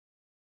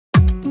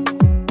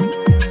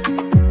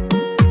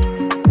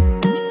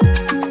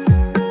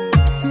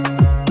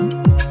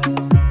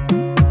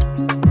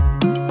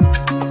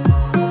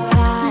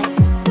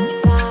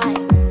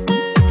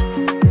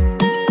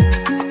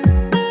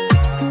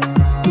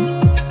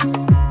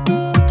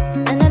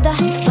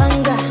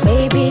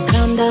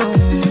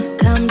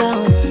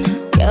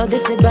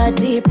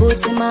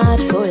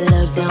much for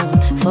lockdown,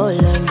 oh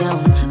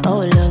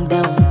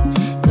lockdown.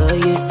 Girl,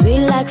 you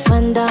sweet like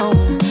fun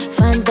down.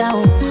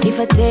 If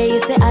I tell you,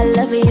 say I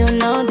love you, you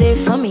know they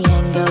for me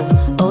and go,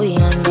 oh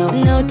yeah, go.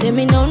 No, tell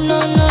me no, no,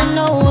 no,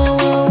 no, oh,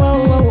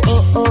 oh,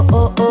 oh, oh,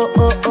 oh, oh,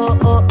 oh, oh,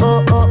 oh, oh,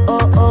 oh, oh,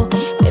 oh, oh.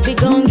 Baby,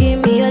 gon' give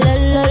me a la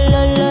la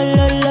la la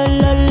la la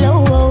la la,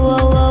 oh,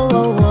 oh, oh,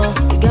 oh, oh.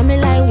 You got me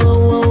like whoa,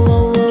 whoa,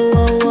 whoa,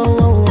 whoa, whoa,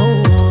 whoa,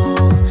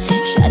 whoa.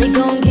 Shawty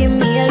gon' give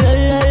me a la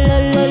la la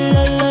la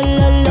la la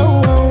la la, oh,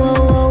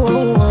 oh,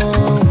 oh,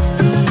 oh.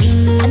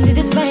 I see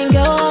this fine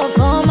girl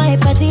for my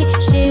party,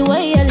 she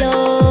wear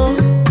yellow.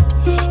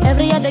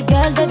 Every other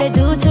girl that they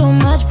do too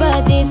much,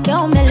 but this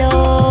girl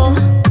mellow.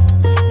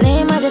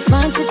 Name of the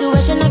fine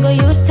situation, I go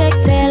use tech,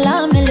 tell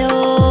I'm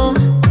mellow.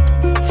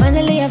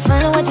 Finally I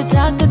find a way to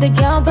talk to the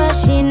girl, but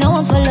she no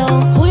one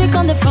follow. Who you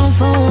on the phone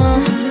for?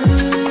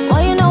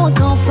 Why you know I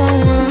come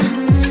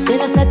from?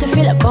 Then I start to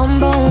feel a bum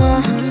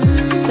bum.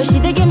 But she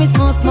dey give me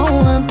small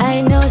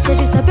I know, say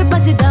she stop it,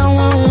 pass it down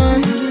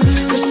one.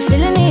 But she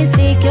feeling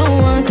insecure,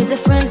 cause her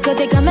friends got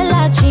they got me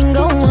like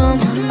chingo.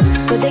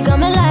 But they got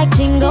me like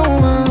chingo.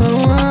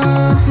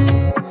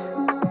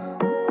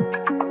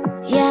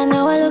 Yeah, I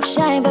know I look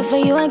shy, but for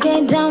you I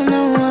get down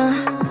now.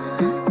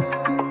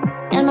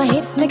 And my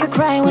hips make her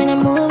cry when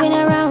I'm moving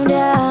around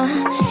her.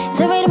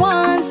 Do it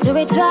once, do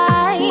it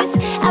twice.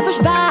 I push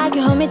back,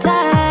 you hold me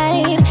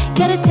tight.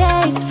 Get a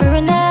taste for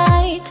a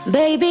night.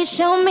 Baby,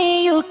 show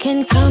me you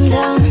can calm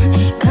down,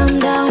 calm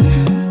down.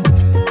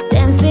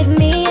 Dance with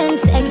me and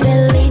take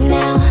the lead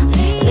now,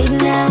 lead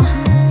now.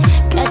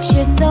 Got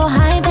you so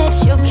high that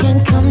you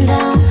can't come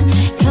down,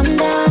 come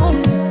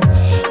down.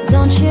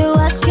 Don't you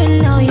ask, you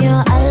know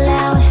you're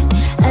allowed,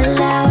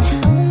 allowed.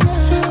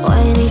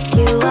 When it's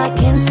you, I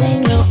can't say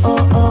no. Oh,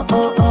 oh,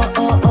 oh, oh,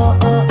 oh, oh,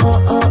 oh, oh,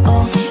 oh,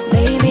 oh.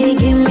 Baby,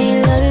 give me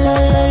la la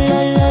la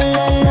la la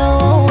la la.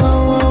 Oh, oh,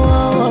 oh,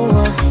 oh,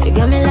 oh. You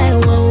got me like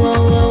whoa, whoa,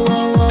 whoa,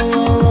 whoa, whoa,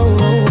 whoa,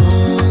 whoa, whoa.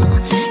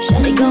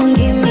 Shawty gon'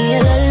 give me a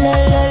la la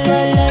la la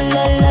la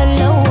la la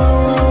la. Oh,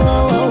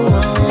 oh, oh,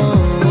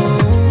 oh.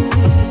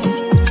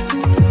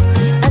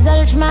 As I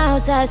reach my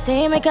house, I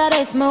see me got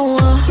a small.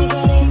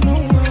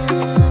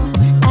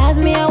 As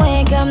me I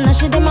wake up, now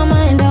she did my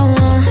mind down.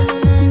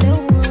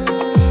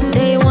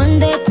 Day one,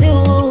 day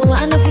two,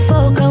 I know if you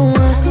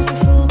focus.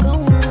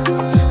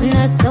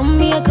 Now send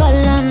me a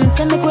call,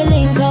 send me quick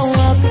link go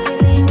up.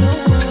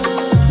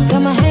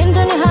 Got my hand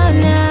on your heart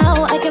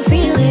now, I can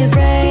feel it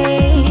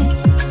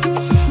race.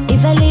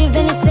 If I leave,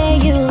 then you say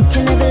you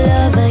can never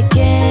love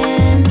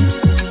again.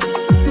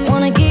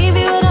 Wanna give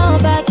you it all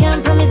back,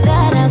 can't promise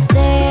that I'll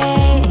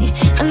stay.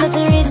 And that's a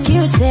risk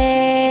you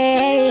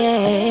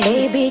take.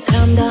 Baby,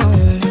 calm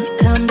down,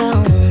 calm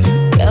down.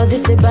 Girl,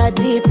 this a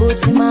body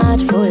puts too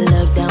much for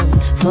lockdown,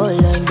 oh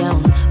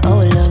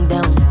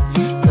lockdown.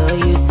 Girl,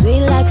 you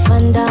sweet like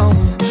fun down.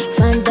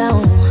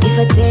 If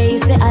I tell you,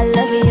 say I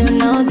love you, you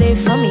know they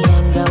for me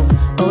and go,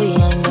 oh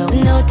yeah, go.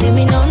 No, tell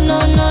me no, no,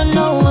 no,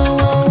 no. Oh,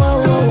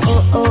 oh,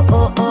 oh, oh,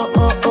 oh, oh,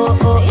 oh, oh,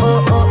 oh,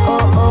 oh, oh,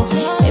 oh,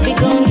 oh. Baby,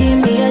 gon' give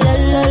me a la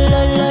la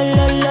la la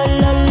la la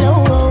la la.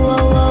 Oh, oh,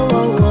 oh,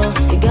 oh,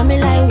 oh. You got me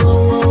like whoa,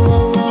 whoa, whoa,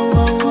 whoa,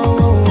 whoa, whoa,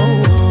 whoa,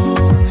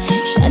 whoa.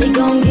 Shawty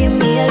gon' give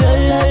me a la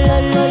la la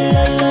la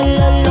la la la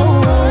la.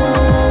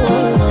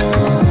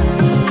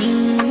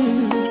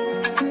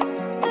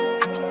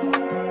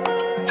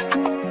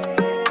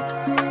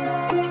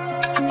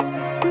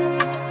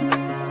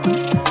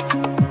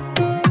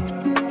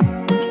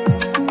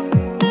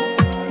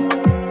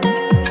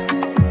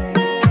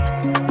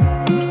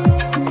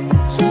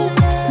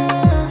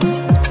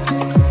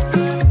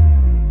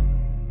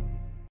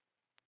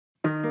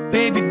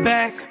 Baby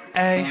back,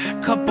 ayy,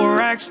 couple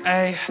racks,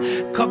 ayy,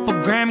 couple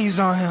Grammys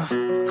on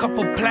him,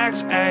 couple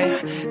plaques,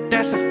 ayy,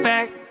 that's a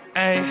fact,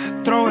 ayy,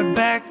 throw it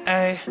back,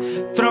 ayy,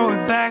 throw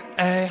it back,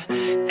 ayy,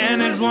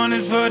 and this one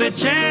is for the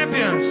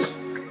champions.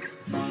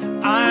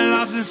 I ain't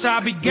lost since I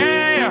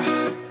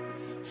began.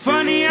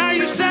 Funny how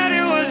you said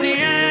it was the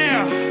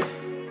end.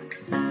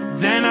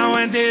 Then I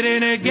went did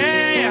it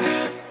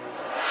again.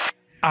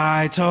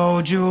 I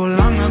told you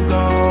long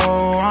ago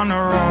on the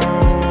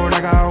road,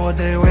 I got what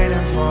they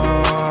waiting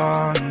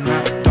for.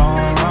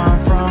 Don't run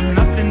from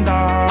nothing,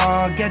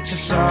 dog. Get your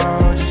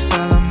soul, just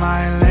tell them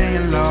I ain't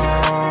laying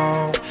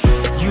low.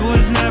 You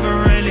was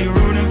never really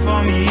rooting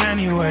for me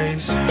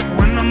anyways.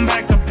 When I'm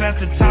back up at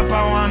the top,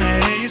 I wanna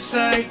hear you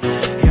say,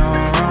 you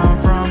don't run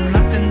from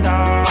nothing,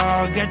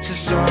 dog. Get your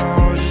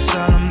soul, just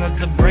tell them that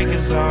the break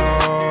is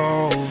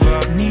over.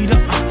 Need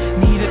a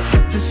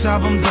get this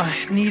album done.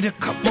 Need a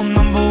couple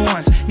number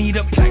ones. Need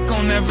a plaque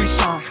on every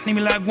song. Need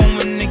me like one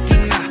with Nicki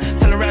now.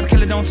 Tell a rap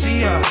killer don't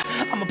see her.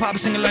 I'm a pop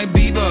singer like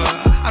Bieber.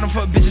 I don't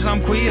fuck bitches,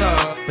 I'm queer.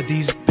 But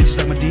these bitches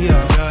like Medea.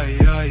 Yeah,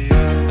 yeah,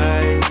 yeah.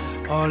 Ay,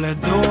 oh, let's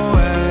do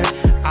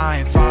it. I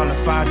ain't fall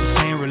if I just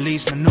ain't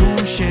release my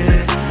new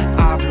shit.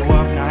 I blew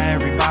up, now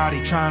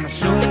everybody tryna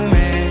sue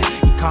me.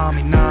 You call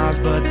me Nas,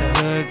 but the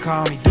hood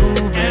call me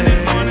Doobie. And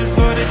this one is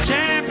for the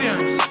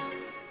champions.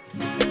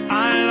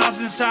 I ain't lost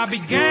since I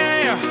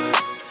began.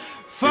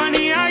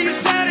 Funny how you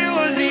said it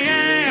was the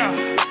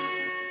end.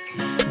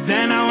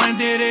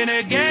 did it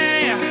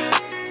again.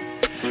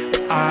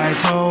 I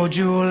told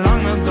you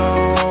long ago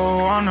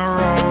on the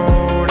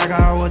road, I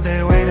got what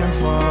they waiting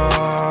for.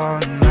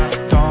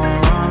 Don't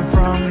run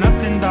from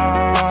nothing,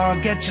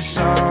 dog. Get your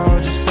soul,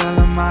 just tell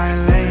them I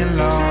ain't laying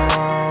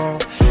low.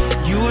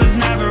 You was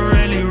never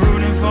really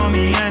rooting for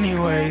me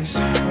anyways.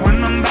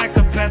 When I'm back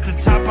up at the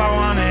top, I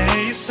wanna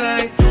hear you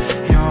say,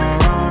 you don't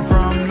run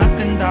from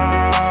nothing,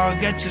 dog.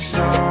 Get your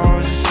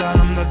soul, just tell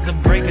them that the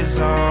break is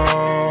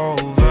over.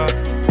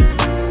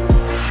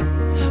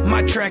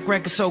 My track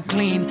record so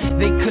clean,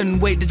 they couldn't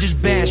wait to just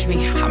bash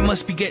me. I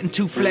must be getting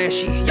too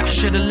flashy. Y'all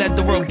should've let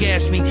the world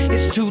gas me.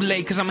 It's too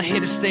late, cause I'm here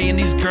to stay, and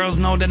these girls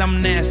know that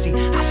I'm nasty.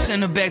 I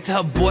send her back to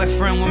her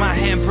boyfriend with my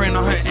handprint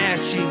on her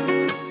ass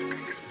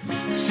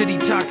cheek. City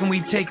talking,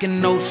 we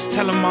taking notes.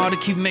 Tell him all to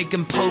keep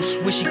making posts.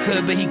 Wish he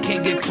could, but he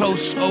can't get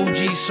close.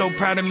 OG so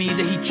proud of me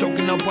that he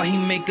choking up while he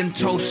making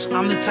toast.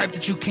 I'm the type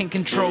that you can't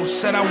control.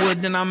 Said I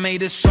would, then I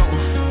made it so.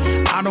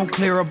 I don't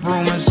clear up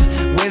rumors.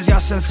 Where's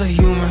y'all sense of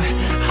humor?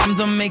 I'm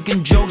done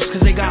making jokes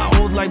cause they got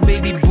old like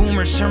baby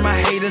boomers. Turn my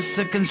haters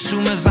to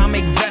consumers. I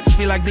make vets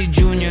feel like they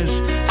juniors.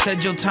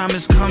 Said your time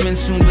is coming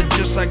soon, but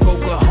just like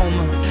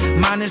Oklahoma,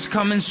 mine is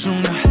coming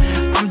sooner.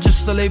 I'm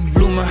just a late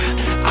bloomer.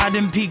 I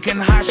didn't peak in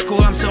high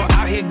school, I'm still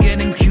out here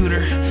getting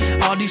cuter.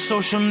 All these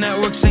social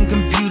networks and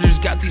computers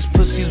got these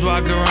pussies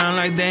walking around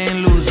like they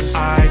ain't losers.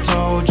 I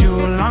told you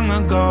long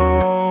ago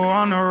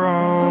on the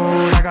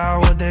road, I got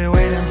what they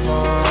waiting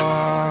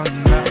for.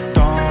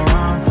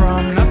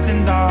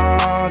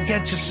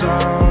 Get your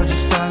soul,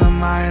 just tell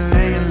them I ain't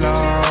laying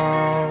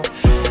low.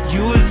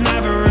 You was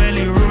never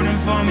really rooting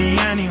for me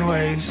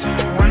anyways.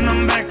 When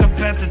I'm back up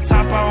at the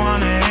top, I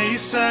wanna hear you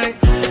say,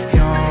 you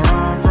don't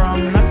run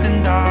from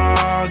nothing,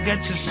 dog.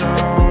 Get your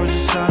soul,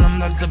 just tell them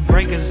that the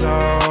break is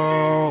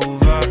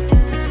over.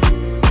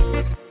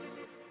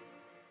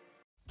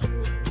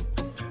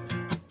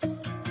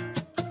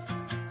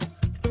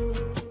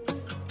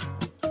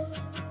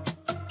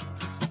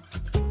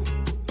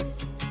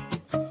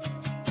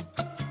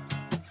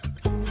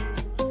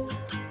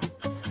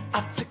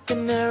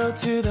 An arrow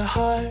to the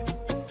heart.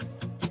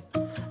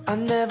 I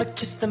never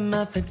kissed a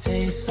mouth that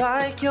tastes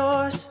like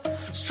yours.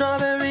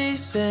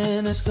 Strawberries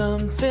and there's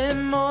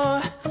something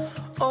more.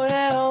 Oh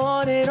yeah, I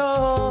want it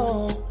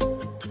all.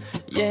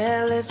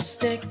 Yeah,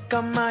 lipstick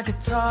on my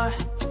guitar.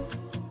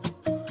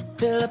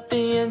 Fill up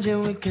the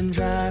engine, we can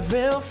drive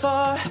real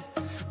far.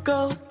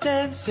 Go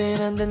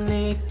dancing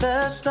underneath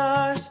the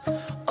stars.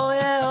 Oh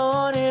yeah, I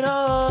want it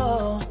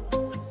all.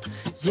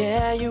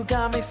 Yeah, you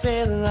got me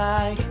feeling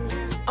like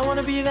I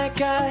wanna be that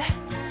guy,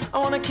 I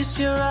wanna kiss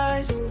your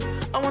eyes,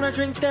 I wanna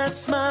drink that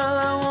smile,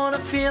 I wanna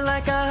feel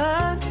like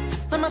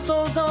my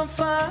soul's on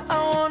fire, I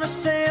wanna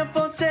stay up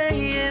all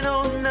day and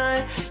all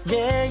night.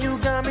 Yeah, you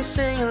got me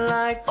singing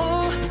like,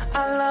 oh,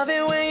 I love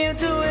it when you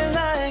do it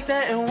like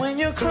that. And when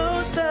you're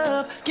close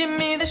up, give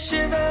me the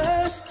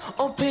shivers.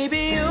 Oh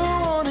baby, you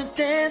wanna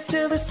dance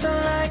till the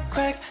sunlight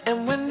cracks.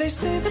 And when they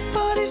say the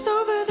party's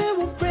over, then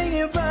we'll bring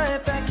it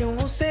right back. And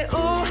we'll say,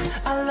 oh,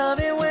 I love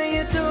it when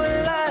you do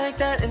it like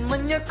that. And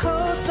when you're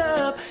close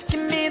up,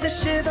 give me the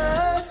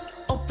shivers.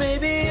 Oh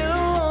baby, you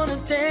wanna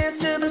dance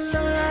till the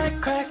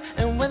sunlight cracks.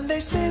 And when they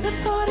say the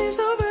party's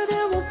over,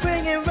 then we'll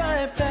bring it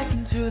right back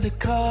into the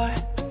car.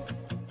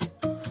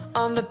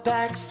 On the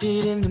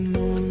backseat in the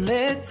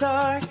moonlit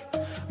dark,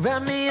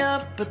 wrap me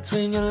up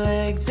between your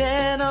legs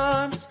and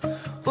arms.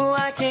 Ooh,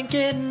 I can't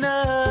get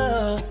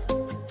enough.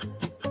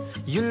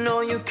 You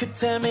know you could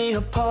tear me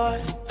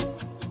apart,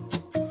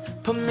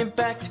 put me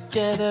back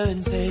together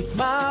and take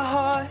my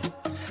heart.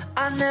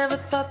 I never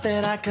thought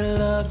that I could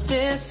love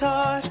this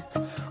hard.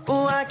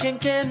 Ooh, I can't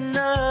get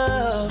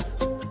enough.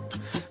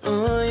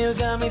 Ooh, you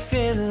got me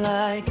feeling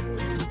like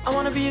I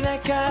wanna be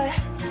that guy,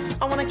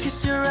 I wanna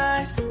kiss your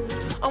eyes,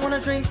 I wanna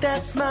drink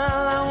that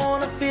smile, I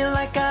wanna feel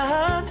like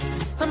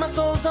my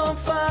soul's on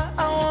fire,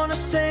 I wanna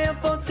stay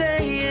up all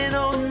day and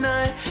all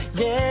night.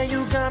 Yeah,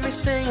 you got me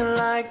singing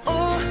like,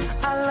 oh,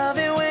 I love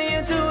it when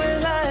you do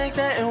it like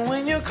that. And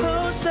when you're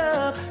close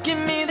up, give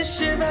me the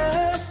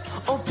shivers.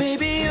 Oh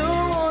baby, you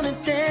wanna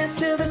dance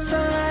till the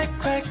sunlight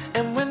cracks.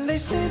 And when they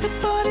say the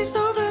party's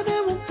over,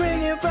 then we'll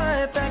bring it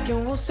right back.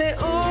 And we'll say,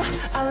 oh,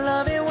 I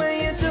love it when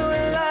you do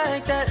it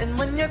like that. And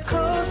when you're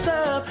close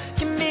up,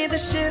 give me the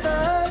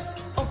shivers.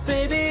 Oh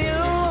baby, you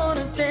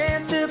wanna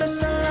dance till the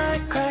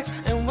sunlight cracks.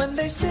 And when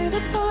they say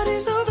the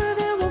party's over,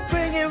 then we'll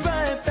bring it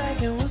right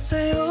back. And we'll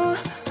say, oh,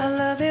 I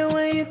love it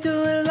when you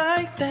do it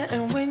like that.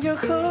 And when you're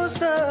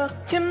close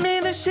up, give me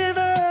the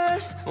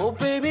shivers. Oh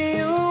baby,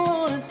 you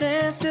wanna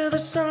dance till the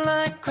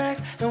sunlight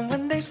cracks. And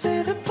when they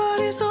say the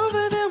party's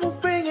over, then we'll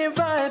bring it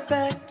right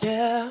back,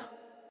 yeah.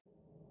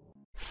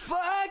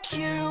 Fuck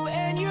you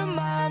and your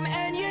mom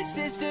and your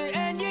sister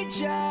and your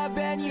job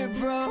and your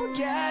broke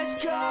ass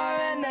car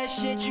and that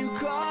shit you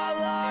call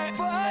art.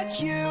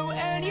 Fuck you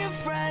and your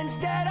friends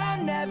that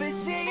I'll never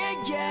see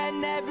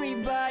again.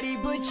 Everybody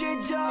but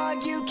your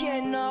dog, you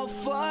can all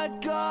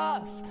fuck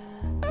off.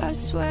 I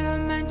swear I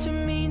meant to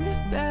mean the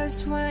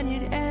best when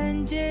it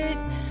ended.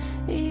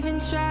 Even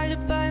tried to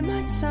bite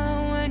my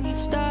tongue when you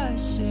started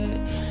shit.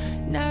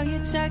 Now you're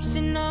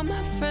texting all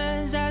my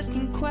friends,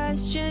 asking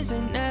questions. I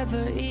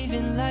never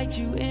even liked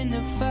you in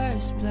the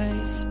first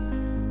place.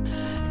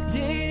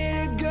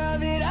 Dated a girl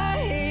that I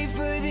hate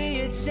for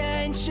the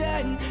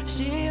attention.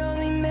 She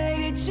only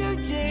made it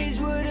 2 days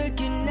with a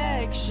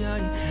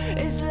connection.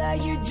 It's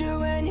like you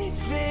do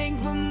anything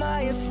for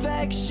my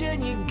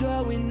affection. You're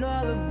going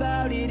all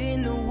about it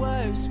in the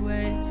worst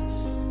ways.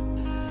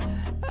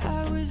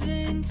 I was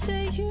into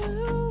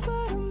you,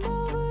 but I'm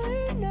over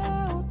it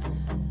now.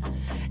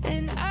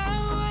 And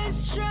I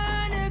was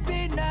trying to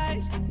be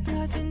nice.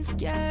 Nothing's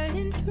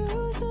getting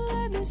through, so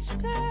let me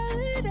spell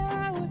it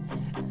out.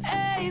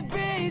 A,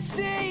 B,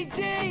 C,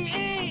 D,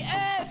 E,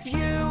 F.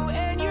 You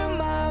and your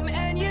mom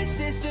and your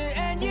sister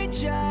and your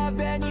job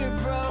and your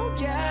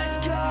broke-ass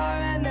car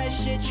and that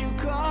shit you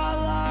call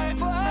art.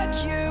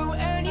 Fuck you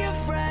and your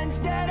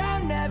friends that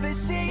I'll never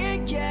see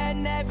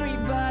again.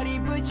 Everybody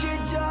but your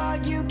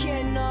dog, you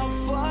can all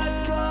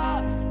fuck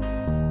off.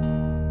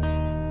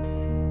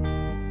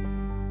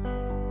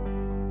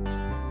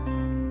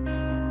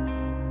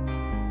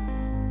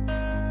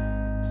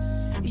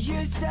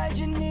 You said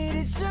you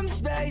needed some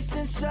space,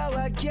 and so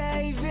I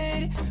gave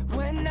it.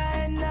 When I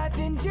had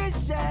nothing to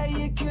say,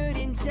 you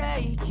couldn't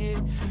take it.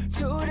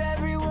 Told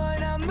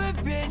everyone I'm a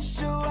bitch,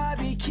 so I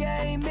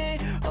became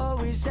it.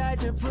 Always had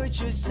to put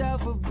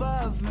yourself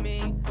above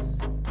me.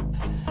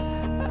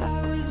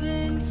 I was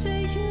into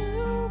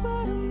you,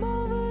 but I'm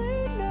over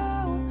it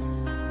now.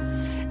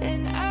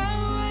 And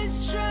I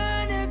was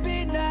trying to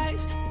be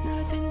nice.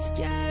 Nothing's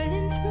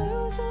getting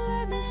through, so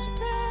let me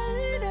spell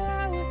it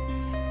out.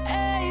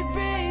 A,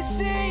 B,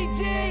 C,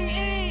 D,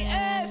 E,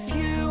 F.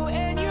 You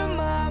and your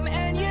mom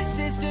and your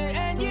sister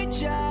and your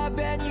job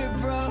and your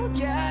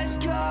broke-ass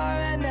car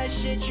and that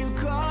shit you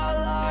call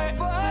art.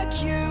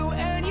 Fuck you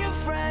and your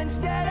friends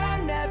that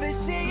I'll never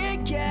see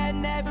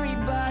again.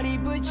 Everybody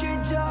but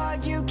your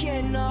dog, you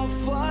can all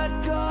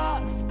fuck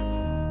off.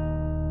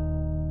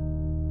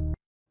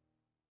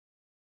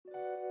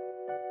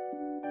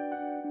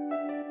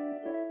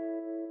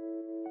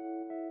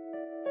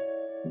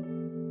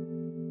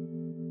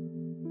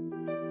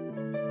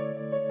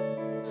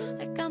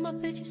 I got my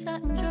bitches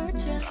out in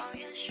Georgia.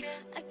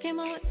 I came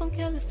away from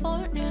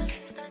California.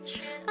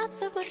 I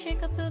took my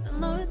chick up to the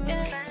north,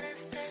 yeah.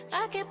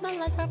 I get my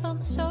life right from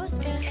the source,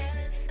 yeah.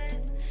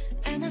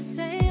 And I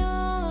say,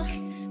 oh,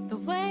 the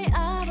way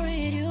I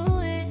breathe you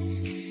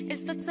in,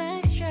 it's the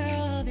texture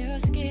of your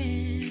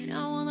skin.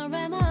 I wanna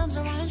wrap my arms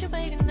around you,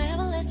 baby,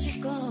 never let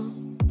you go.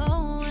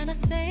 Oh, and I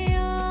say,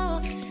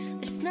 oh,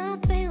 there's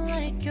nothing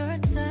like your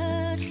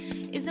touch.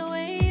 It's the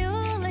way you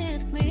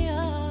lift me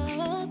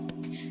up.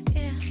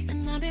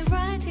 I'll be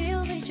right here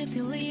with you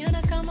till the end.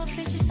 I got my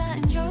bitches out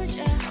in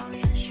Georgia.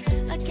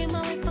 I came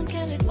away from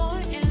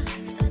California.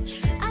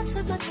 I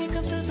took my drink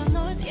up to the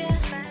north, yeah.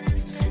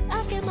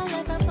 I get my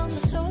life right from the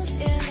source,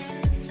 yeah.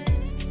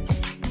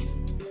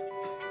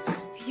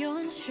 You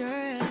ain't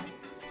sure,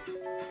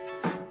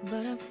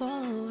 but I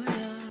follow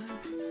ya.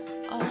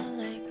 All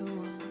like a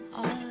one,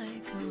 all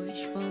like a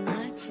wish. One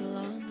night's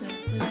longer,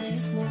 we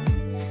makes more.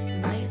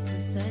 And days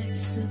with sex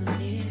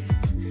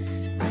souvenirs.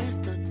 There's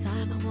no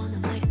time, I wanna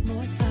make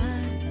more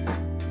time.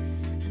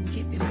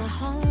 Give you my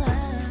whole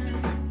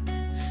life.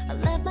 I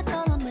let my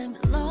color make me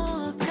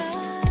loca.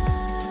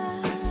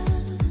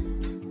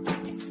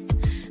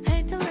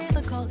 Hate to leave,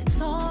 I call it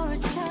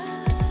torture.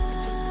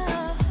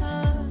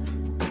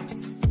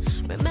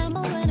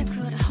 Remember when I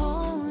couldn't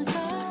hold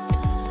her?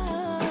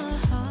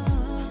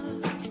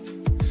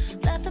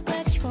 Left the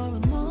baggage for a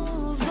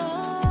move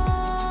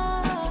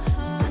on.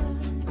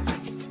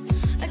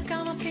 I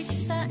got my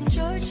pictures out in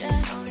Georgia.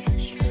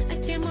 I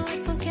came away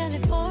from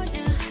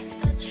California.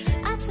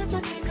 I took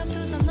my drink up to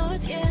the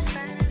north, yeah.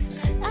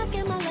 I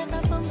get my life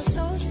right from the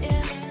source,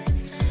 yeah.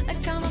 I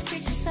got my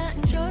pictures out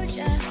in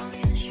Georgia.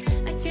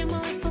 I came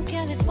away from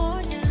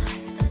California.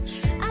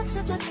 I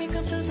took my drink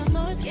up to the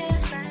north, yeah.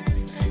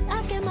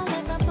 I get my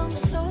life right from the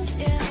source,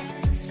 yeah.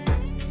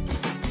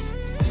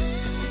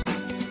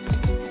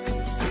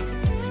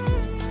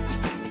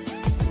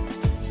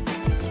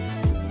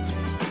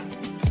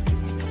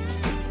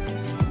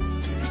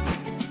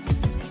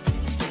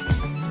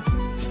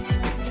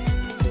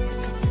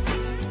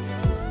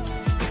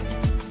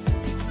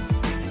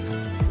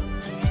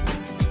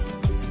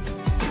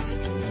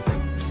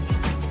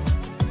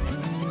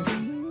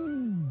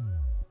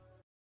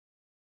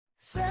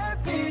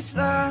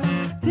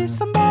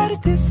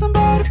 Did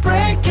somebody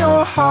break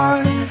your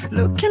heart?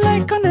 Looking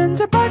like an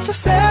angel but you're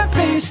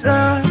savage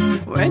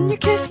love. When you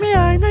kiss me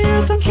I know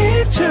you don't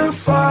keep too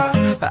far,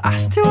 but I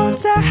still want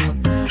that.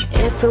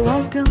 If it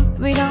won't go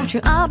without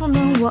you, I don't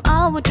know what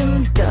I would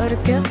do. Gotta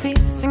get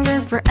this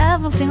single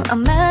forever till I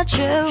met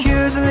you.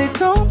 Usually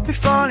don't be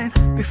falling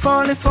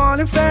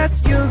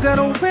fast. You got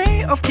a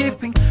way of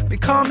keeping me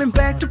coming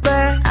back to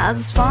back. I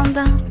just found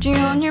out the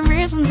only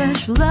reason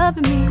that you love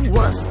me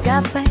was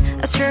got back.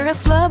 I swear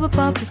I've loved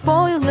about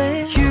before you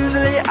leave.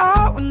 Usually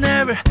I would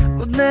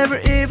never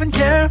even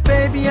care.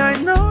 Baby, I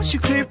know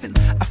you're creeping,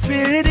 I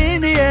feel it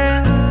in the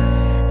air.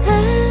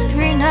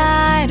 Every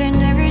night and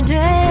every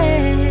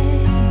day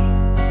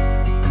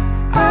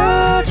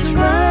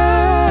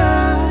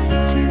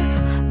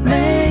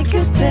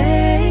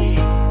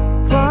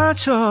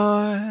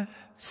control.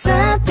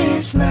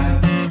 Savage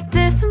love.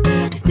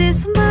 Did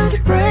somebody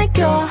break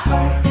your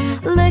heart?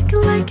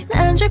 Looking like an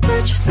angel,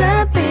 but you're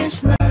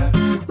savage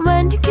love.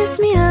 When you kiss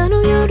me, I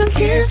know you don't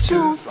give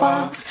two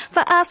fucks.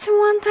 But I still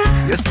want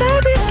that. You're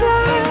savage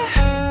love.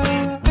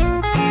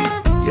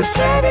 You're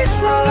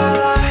savage la la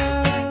la.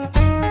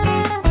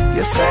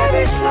 You're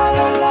savage la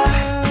la la.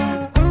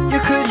 You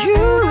could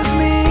use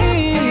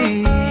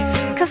me,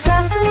 cause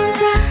I still want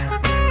that.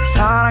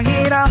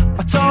 사랑이라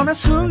어쩌면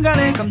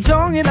순간의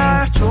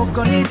감정이라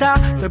조건이다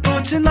널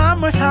붙인 난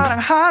뭘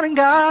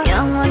사랑하는가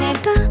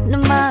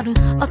영원이라는 말은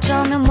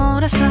어쩌면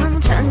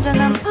모래성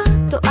잔잔한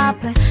파도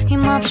앞에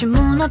힘없이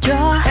무너져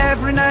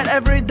Every night,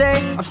 every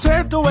day I'm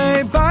swept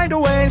away by the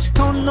waves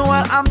Don't know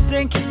what I'm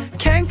thinking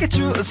Can't get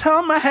you out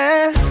of my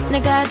head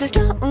내가 더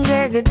좋은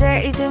게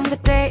그대이든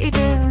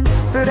그때이든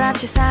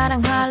불같이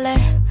사랑할래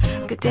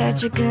그대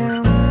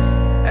지금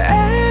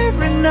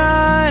Every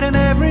night and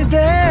every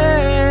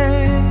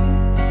day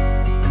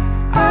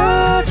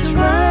I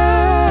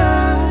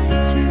try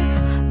to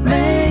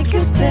make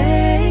you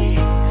stay,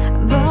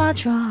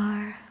 but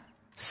you're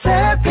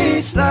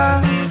savage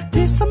love.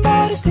 Did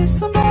somebody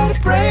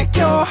break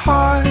your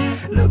heart?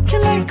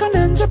 Looking like an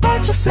angel,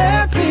 but you're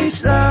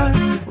savage love.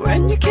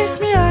 When you kiss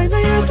me, I know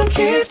you don't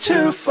keep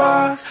too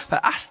far,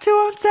 but I still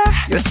want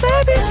that. You're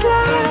savage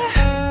love.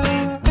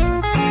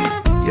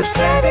 You're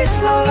savage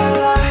la la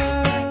la.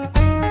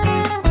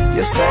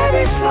 You're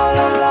savage la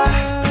la la.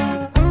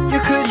 You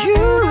could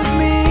use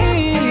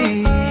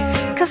me.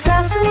 Cause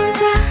I still want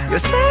that. You're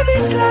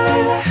savage la la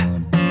la.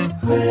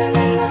 Ooh la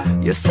la la.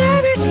 You're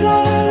savage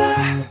la la la.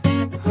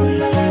 Ooh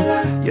la la la.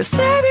 You're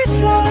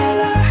savage la la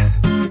la.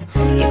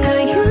 You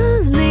could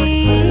use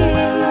me. Ooh la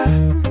la la.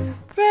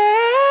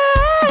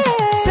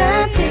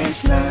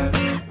 Savage love.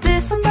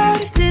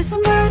 Did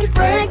somebody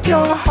break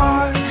your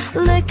heart?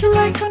 Looking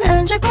like an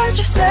angel, but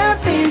you're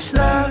savage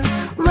love.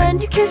 When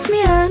you kiss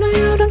me, I know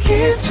you don't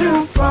keep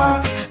too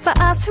far, but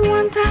I still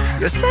want that.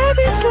 You're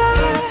savage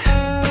love.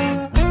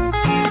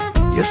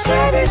 You're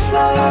savage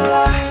la la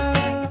la.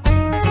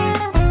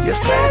 You're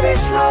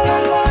savage la la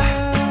la.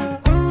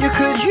 You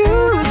could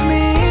use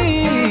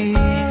me.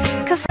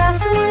 Cause I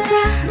still want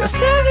that. You're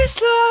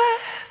savage love.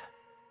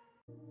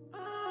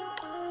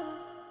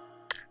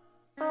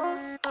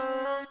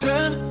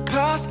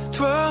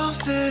 10:12,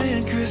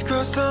 sitting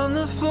crisscross on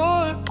the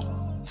floor,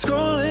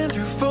 scrolling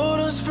through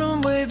photos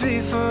from way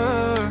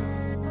before.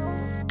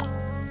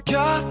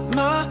 Got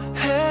my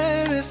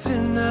head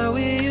missing how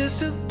we used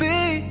to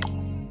be.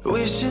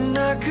 Wishing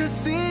I could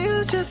see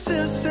you just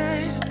to say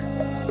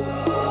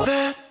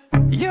that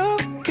you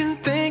can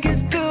think it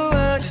through.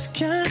 I just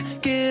can't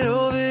get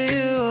over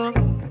you.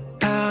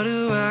 How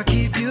do I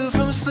keep you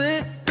from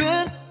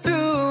slipping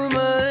through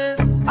my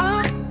hands?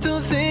 I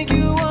don't think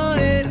you want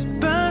it as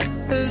bad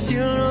as you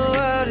know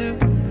I do.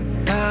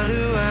 How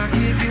do I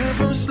keep you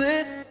from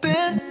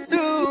slipping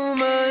through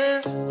my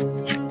hands?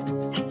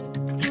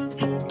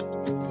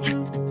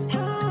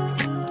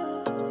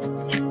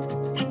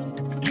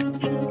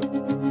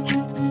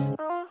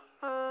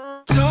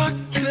 Talk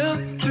till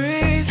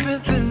 3,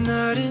 spent the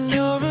night in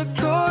your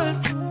accord,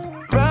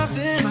 wrapped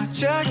in my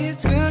jacket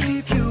to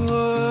keep you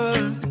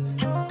warm.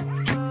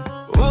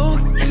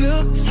 Woke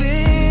to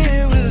see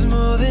it was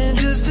more than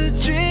just a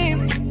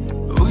dream.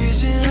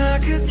 Wishing I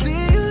could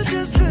see you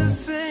just the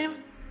same.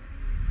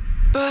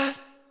 But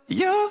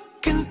you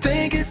can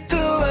think it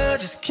through, I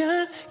just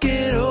can't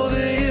get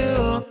over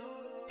you.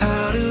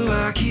 How do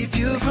I keep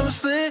you from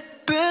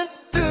slipping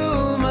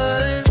through my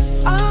hands?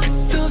 I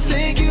don't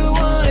think you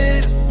want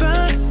it as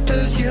bad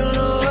as you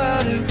know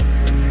I do.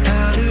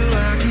 How do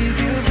I keep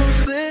you from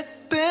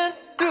slipping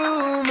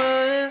through my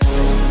hands?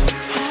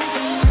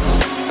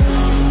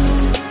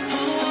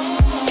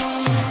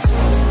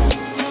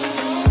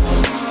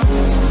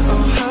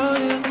 Oh, how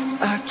do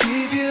I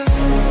keep you?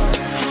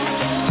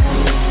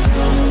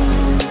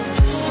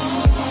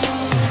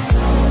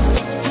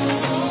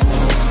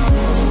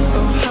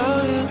 Oh, how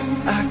do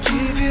I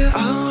keep you?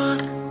 I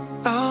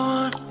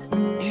want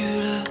you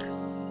to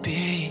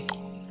be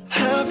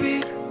happy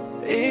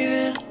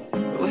even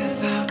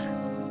without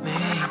me.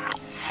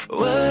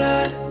 What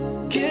I'd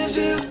give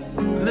to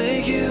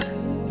make you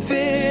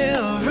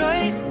feel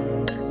right.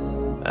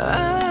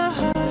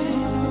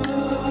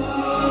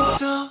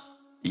 So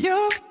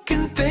you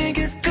can think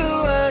it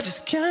through, I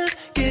just can't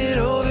get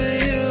over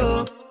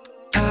you.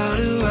 How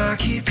do I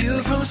keep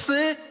you from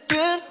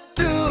slipping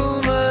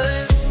through my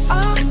hands?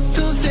 I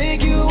don't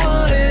think you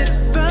want it as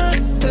bad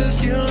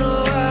as you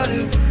know I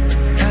do.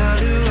 How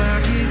do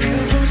I keep you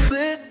from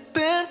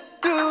slipping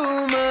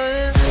through my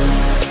hands?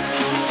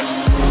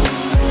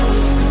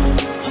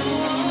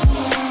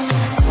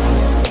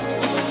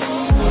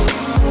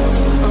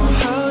 Oh,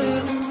 how do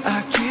I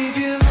keep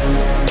you?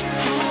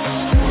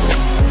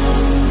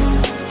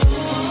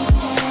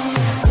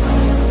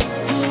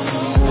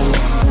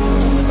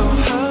 Oh,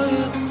 how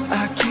do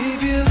I keep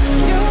you?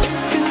 You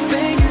can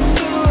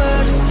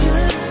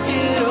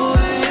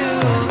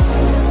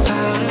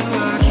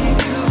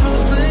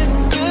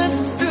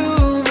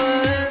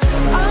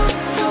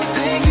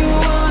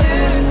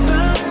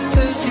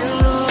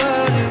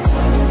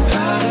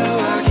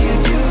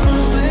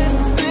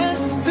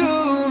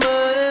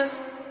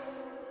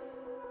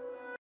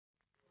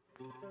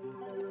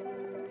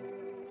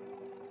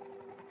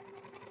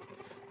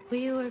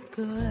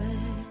good,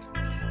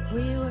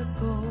 we were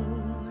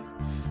gold,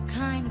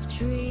 kind of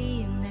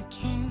dream that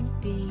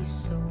can't be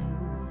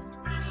sold.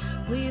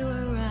 We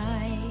were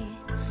right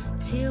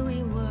till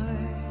we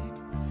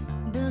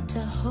weren't, built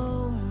a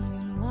home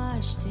and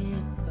watched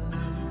it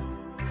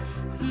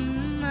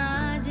burn.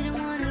 I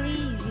didn't wanna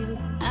leave you,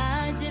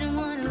 I didn't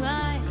wanna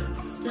lie.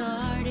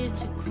 Started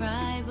to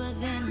cry, but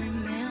then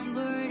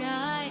remembered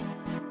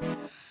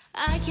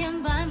I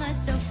can buy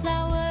myself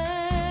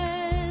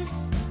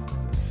flowers,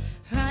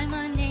 write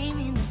my name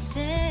in the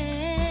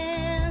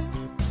sand,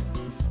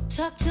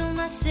 talk to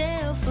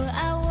myself for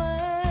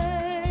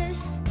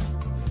hours,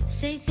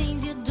 say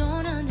things you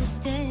don't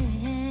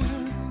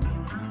understand.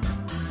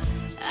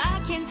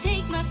 I can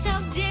take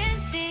myself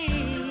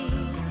dancing,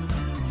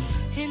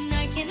 and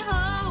I can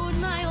hold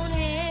my own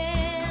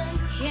hand.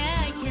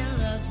 Yeah, I can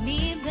love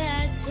me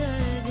better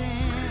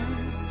than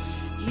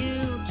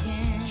you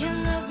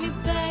can love me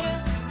better.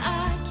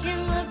 I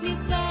can love me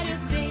better,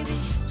 baby.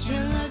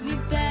 Can love me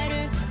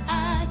better.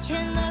 I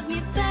can love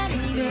me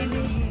better,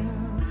 baby.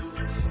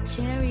 Heels,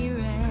 cherry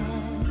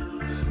red,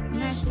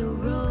 match the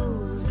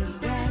roses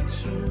that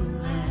you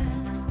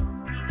left.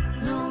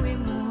 No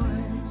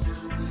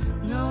remorse,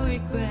 no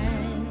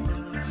regret.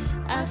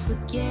 I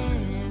forget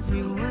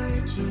every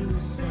word you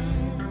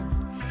said.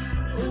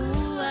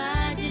 Ooh,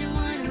 I didn't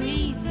wanna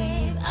leave,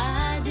 babe.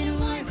 I didn't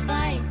wanna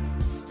fight.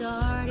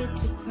 Started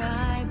to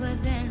cry,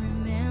 but then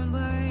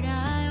remembered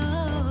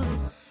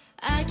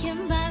I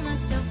can buy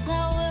myself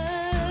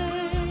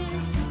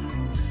flowers,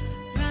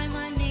 write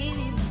my name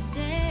in the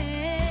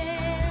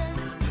sand,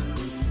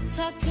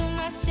 talk to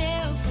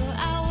myself for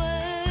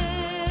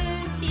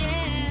hours.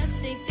 Yeah,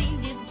 say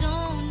things you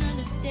don't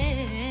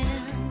understand.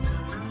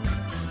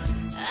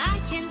 I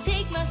can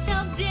take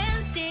myself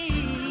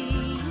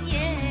dancing.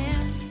 Yeah,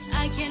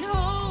 I can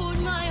hold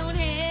my own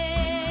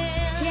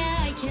hand.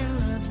 Yeah, I can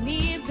love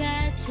me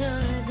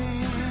better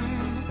than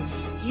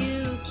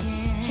you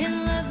can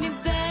love me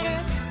better.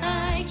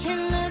 I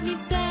can love me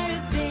better,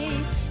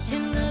 babe.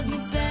 Can love me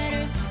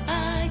better.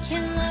 I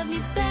can love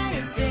me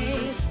better,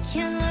 babe.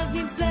 Can love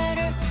me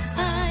better.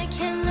 I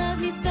can love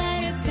me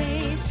better,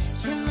 babe.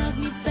 Can love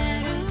me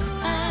better.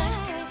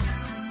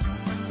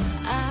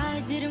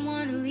 I didn't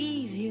wanna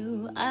leave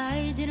you.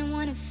 I didn't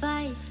wanna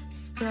fight.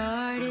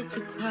 Started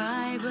to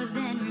cry, but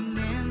then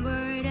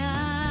remembered I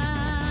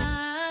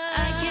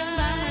can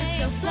buy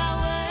myself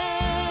flowers.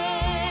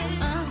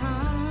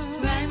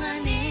 Write my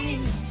name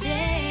in the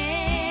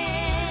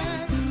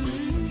sand.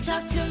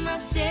 Talk to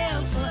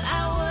myself for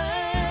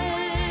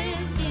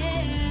hours.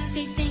 Yeah,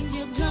 say things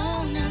you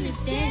don't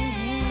understand.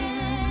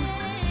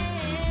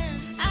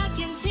 I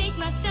can take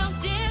myself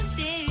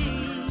dancing.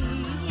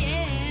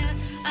 Yeah,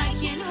 I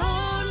can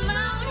hold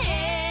my own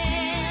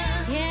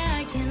hand. Yeah,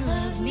 I can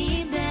love me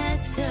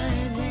better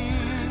than.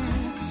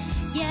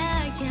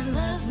 Yeah, I can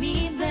love me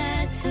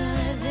better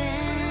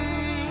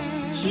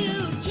than you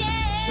can.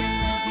 Can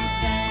love me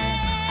better.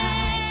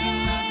 I can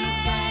love me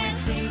better,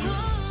 baby.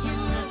 Can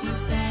love me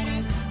better.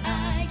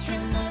 I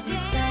can love me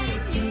better,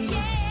 baby.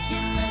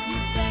 Can love me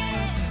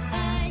better.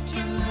 I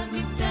can love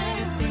me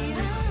better,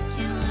 baby.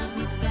 Can love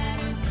me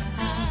better.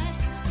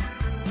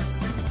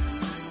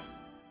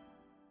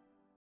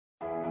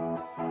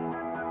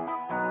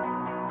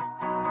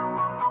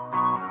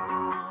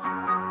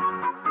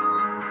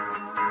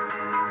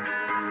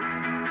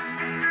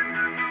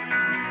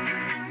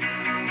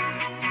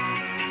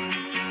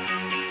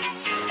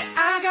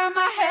 I got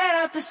my head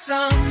out the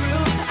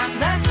sunroof, I'm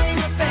blasting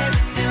your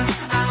favorite tunes.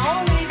 I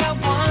only got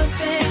one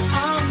thing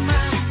on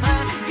my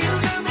mind. You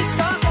got me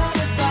stuck on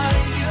the thought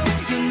of you.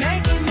 You're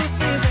making me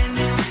feel brand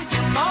new.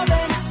 You're more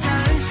than the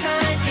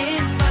sunshine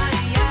in my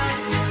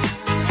eyes.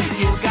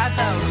 You got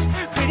those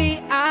pretty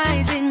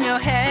eyes in your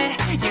head,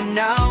 you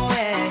know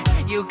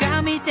it. You got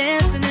me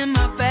dancing in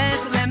my bed,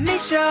 so let me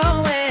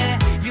show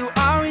it. You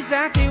are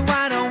exactly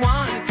what I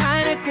want. You're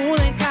kinda cool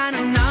and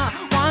kinda not.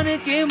 Wanna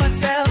give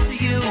myself to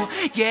you.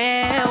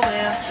 Yeah,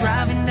 well,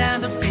 driving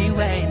down the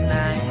freeway at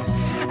night,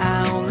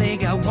 I only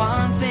got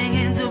one thing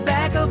in the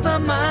back of my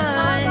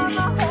mind.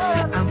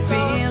 I'm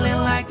feeling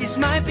like this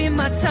might be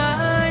my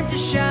time to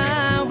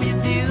shine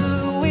with you,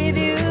 with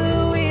you,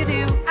 with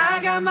you. I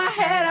got my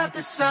head out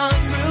the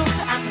sunroof,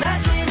 I'm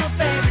blasting your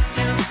favorite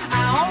tunes.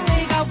 I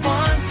only got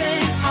one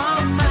thing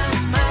on my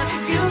mind.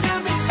 You got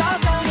me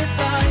stuck on the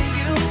thought of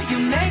you.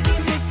 You're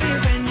making me feel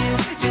brand new.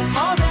 You're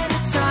more than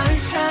the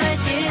sunshine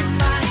in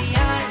my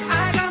eyes.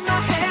 I got my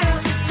head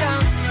out the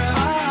sunroof.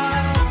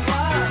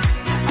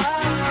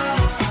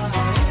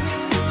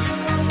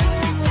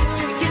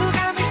 You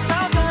got me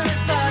stuck on the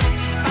thought of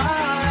you.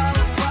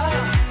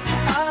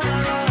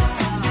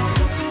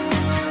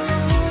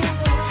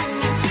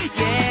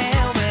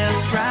 Yeah, well,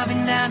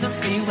 driving down the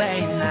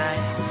freeway at night,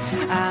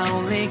 I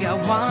only got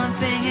one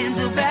thing in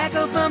the back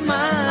of my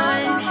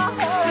mind.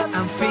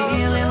 I'm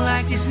feeling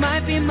like this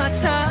might be my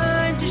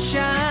time to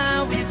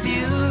shine with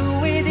you,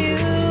 with you,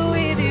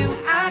 with you.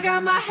 I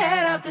got my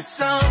head out the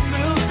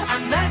sunroof,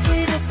 I'm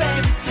blasting your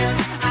favorite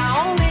tunes. I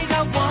only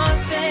got one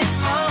thing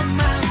on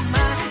my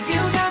mind.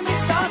 You got me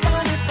stuck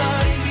on the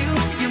thought of you.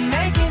 You're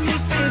making me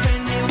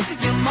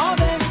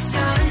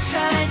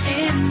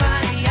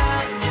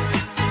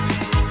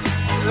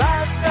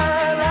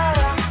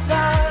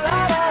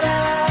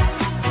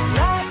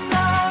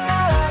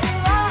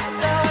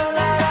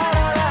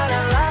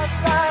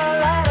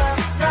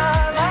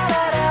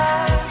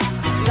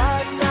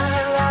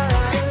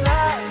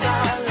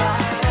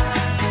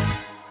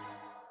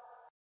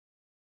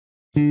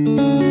I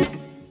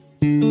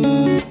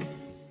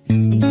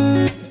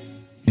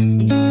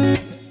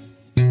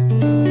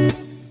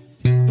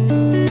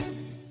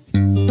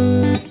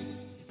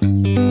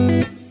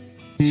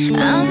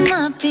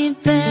might be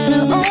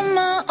better on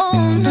my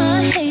own.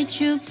 I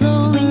hate you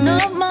blowing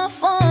up my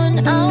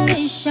phone. I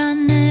wish I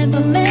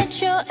never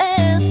met your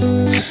ass.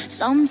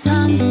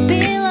 Sometimes it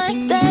be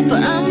like that,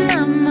 but I'm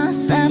not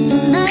myself the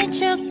night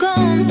you're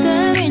gone.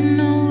 There ain't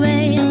no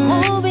way I'm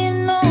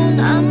moving on.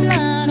 I'm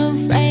not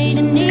afraid,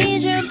 I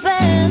need your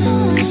bed.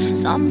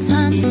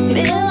 Sometimes it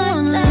be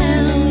like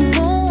that. We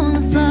both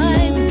wanna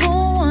fight, we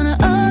both wanna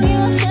argue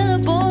until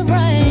the boat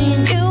right.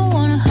 And you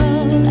wanna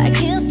hug, I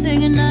can't say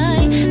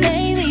goodnight.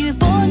 Baby, we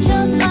both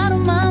just out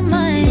of my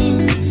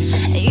mind.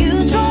 And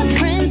you draw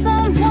trends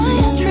on why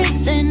I'm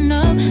twisting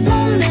up.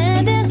 No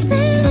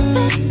medicine is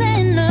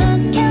fixing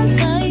us. Can't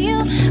tell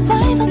you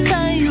why, but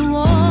tell you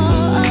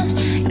what.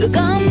 You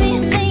got me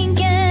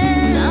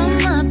thinking I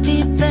might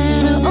be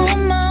better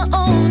on my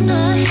own.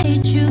 I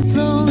hate you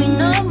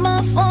blowing up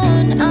my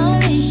phone. I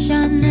wish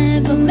I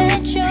never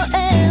met your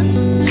ass.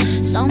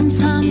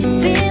 Sometimes it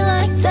be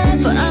like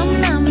that, but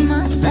I'm not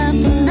myself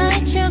the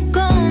night you're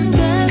gone.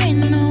 There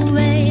ain't no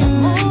way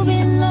I'm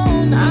moving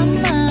alone.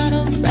 I'm not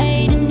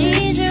afraid, I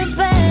need your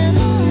bed.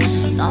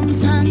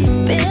 Sometimes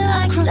it be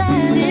like that.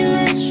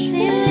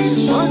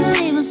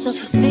 Wasn't even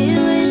supposed to be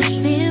rich.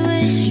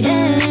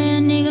 Yeah,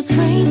 niggas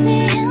crazy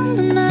in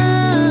the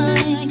night.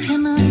 I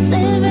cannot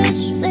say rich.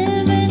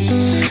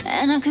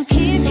 And I could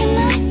keep you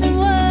nice and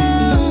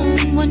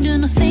warm.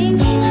 Wondering or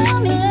thinking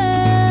I'm in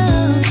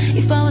love.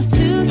 If I was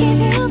to give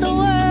you the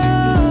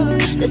world,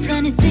 there's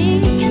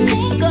anything you can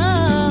think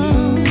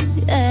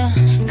of. Yeah,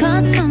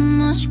 got so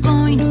much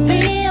going to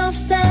be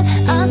upset.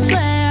 I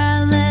swear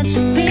I'll let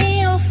you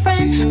be your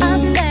friend. I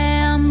say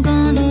I'm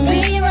gonna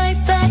be right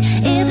back.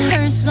 It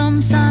hurts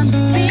sometimes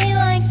to be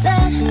like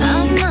that.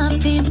 I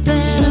might be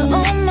better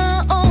on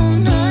my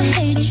own. I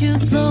hate you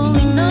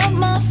blowing up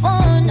my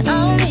phone.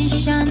 I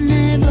wish I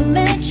never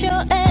met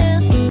your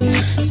ass.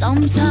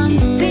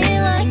 Sometimes it be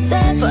like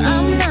that, but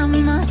I'm not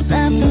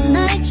myself the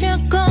night you're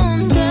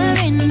gone. There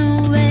ain't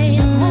no way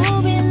I'm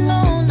moving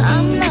alone.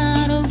 I'm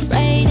not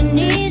afraid, I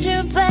need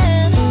your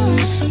bed.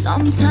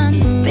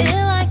 Sometimes it be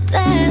like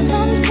that.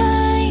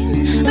 Sometimes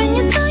when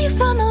you thought you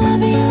found the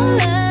love of your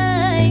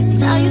life,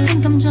 now you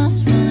think I'm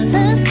just one of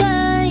those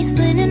guys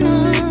leaning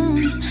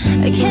on.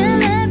 I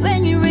can't let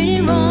when you read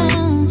it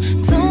wrong.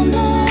 Don't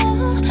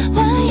know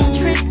why I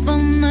trip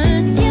on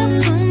us. You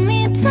put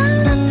me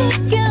down, I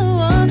figure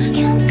out.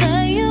 Can't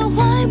tell you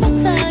why, but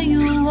tell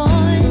you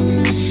what.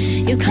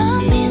 You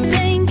got me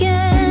thinking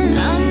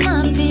I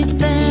might be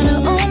better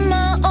on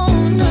my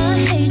own.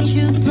 I hate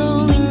you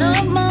blowing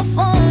up my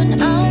phone.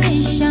 I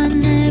wish I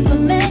never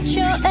met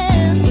your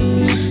ass.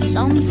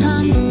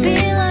 Sometimes it be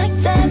like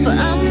that, but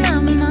I'm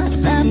not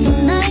myself the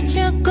night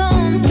you're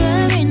gone.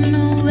 There ain't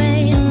no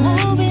way I'm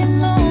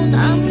moving alone.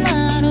 I'm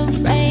not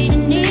afraid, I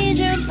need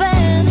your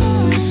bed.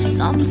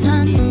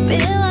 Sometimes it be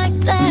like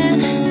that.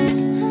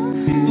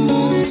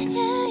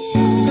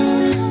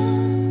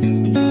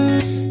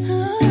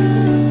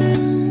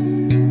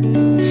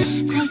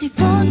 Cause you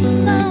both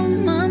just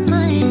on my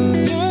mind.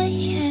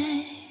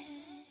 Yeah.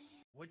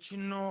 What you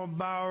know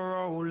about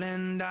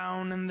rolling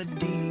down in the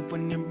deep?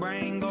 When your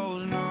brain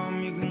goes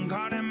numb, you can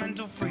call it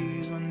mental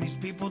freeze. When these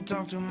people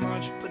talk too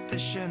much, put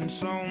this shit in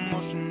slow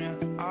motion, yeah.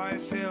 I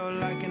feel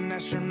like an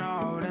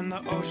astronaut in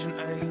the ocean,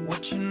 ayy.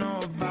 What you know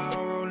about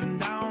rolling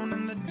down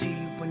in the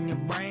deep? When your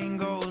brain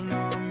goes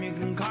numb, you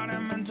can call it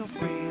mental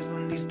freeze.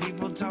 When these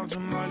people talk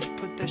too much,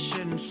 put that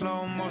shit in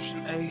slow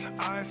motion, ayy.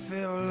 I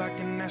feel like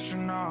an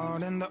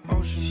astronaut in the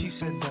ocean. She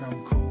said that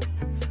I'm cool,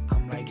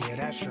 I'm like, yeah,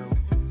 that's true.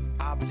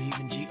 I believe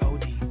in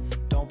G-O-D,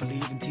 don't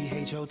believe in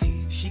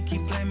T-H-O-T. She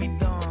keep playing me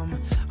dumb,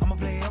 I'ma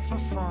play up for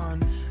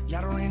fun.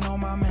 Y'all don't really know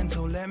my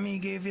mental, let me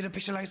give you the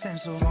picture like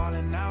stencil.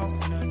 Falling out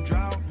in a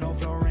drought, no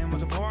flow rain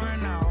was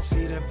pouring out.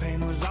 See the pain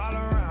was all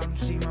around,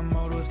 see my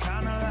mode was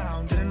kinda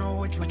loud. Didn't know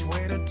which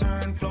way to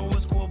turn, flow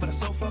was cool but the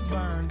sofa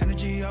burned.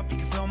 Energy up, you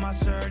can feel my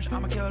surge,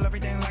 I'ma kill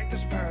everything like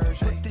this purge.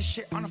 Put this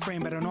shit on a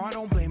frame, better know I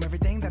don't blame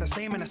everything that I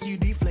say, man, I see you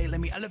deflate.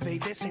 Let me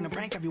elevate, this ain't a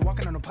prank, have you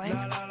walking on a plane?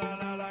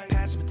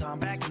 Pass the baton,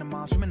 back in the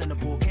mom, swimming in the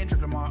pool, can't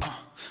drink tomorrow.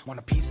 Want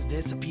a piece of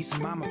this, a piece of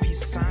mine, a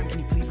piece of sign. Can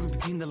you please read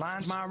between the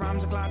lines? My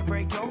rhymes are glad to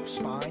break your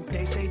spine.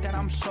 They say that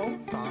I'm so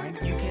fine,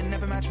 you can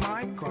never match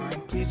my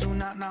grind. Please do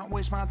not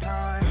waste my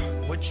time.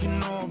 What you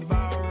know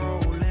about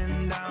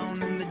rolling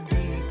down in the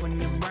deep? When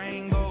your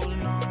brain goes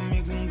numb,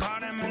 you can call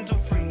that mental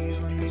freeze.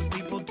 When these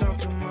people talk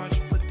too much,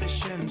 put this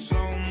shit in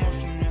slow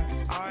motion, yeah.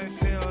 I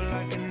feel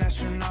like an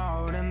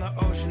astronaut in the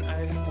ocean,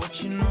 ayy.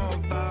 What you know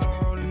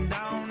about rolling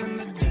down in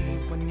the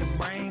deep? When your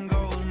brain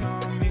goes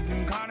numb, you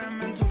can call that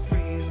mental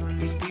freeze. When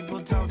these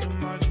people talk too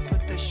much,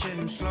 put this shit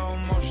in slow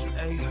motion,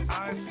 ayy.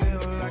 I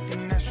feel like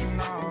an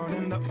astronaut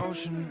in the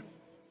ocean.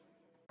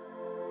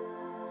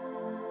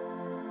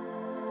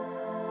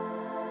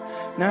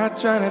 Not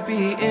tryna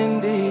be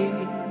indie,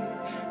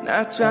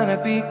 not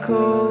tryna be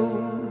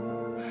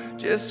cool,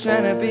 just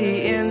tryna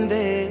be in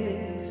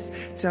this.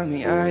 Tell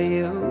me, are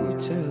you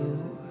too?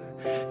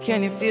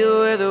 Can you feel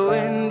where the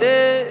wind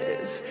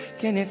is?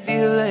 Can you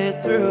feel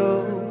it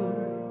through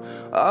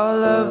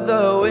all of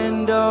the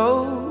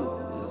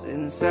windows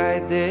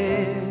inside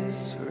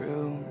this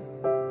room?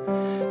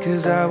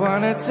 'Cause I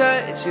wanna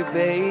touch you,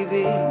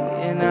 baby,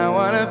 and I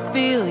wanna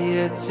feel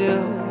you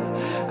too.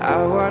 I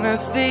wanna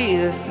see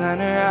the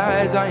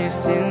sunrise on your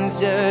sins,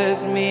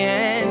 just me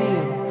and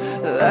you.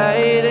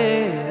 Light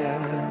it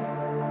up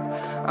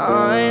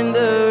on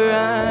the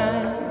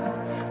run.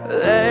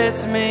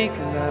 Let's make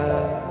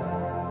love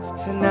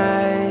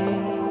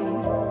tonight.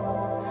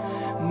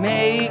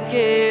 Make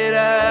it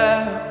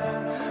up,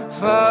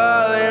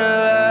 fall in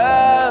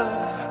love,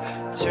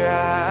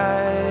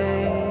 try.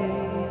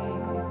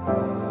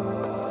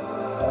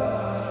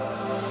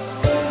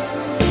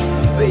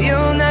 But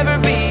you'll never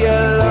be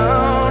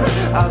alone.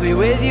 I'll be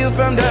with you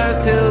from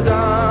dusk till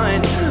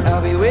dawn.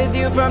 I'll be with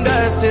you from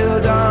dusk till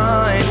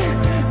dawn.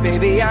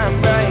 Baby,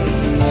 I'm right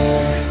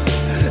here.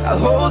 I'll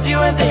hold you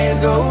when things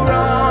go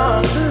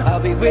wrong. I'll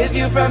be with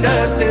you from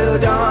dusk till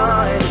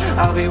dawn.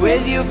 I'll be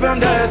with you from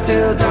dusk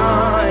till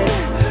dawn.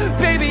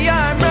 Baby,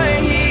 I'm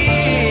right here.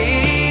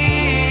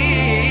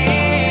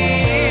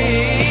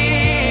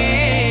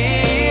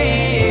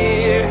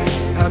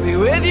 I'll be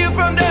with you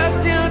from dusk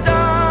till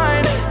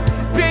dawn.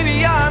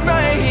 Baby, I'm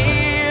right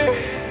here.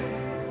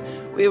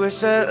 We were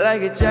set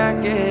like a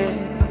jacket,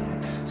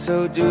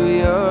 so do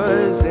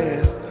yours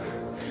zip.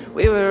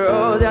 We would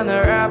roll down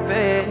the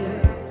rapids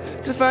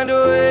to find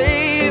a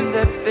wave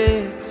that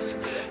fits.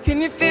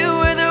 Can you feel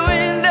where the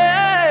wind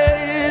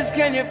is?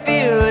 Can you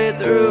feel it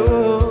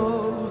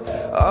through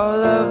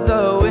all of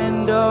the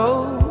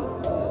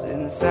windows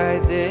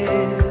inside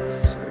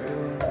this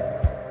room?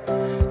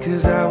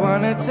 'Cause I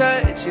wanna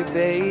touch you,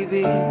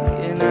 baby,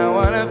 and I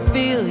wanna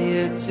feel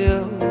you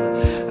too.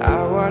 I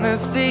wanna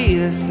see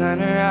the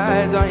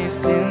sunrise on your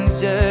sins,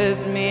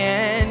 just me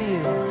and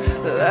you.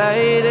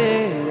 Light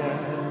it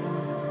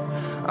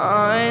up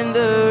on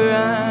the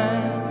run.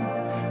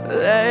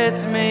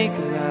 Let's make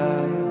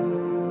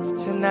love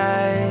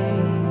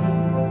tonight.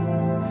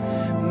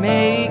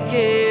 Make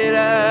it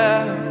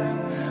up,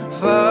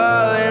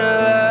 fall in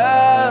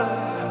love,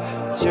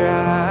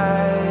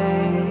 try.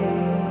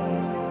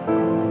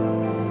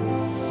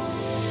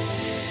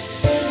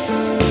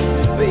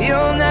 But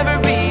you'll never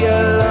be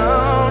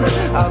alone.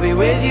 I'll be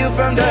with you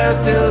from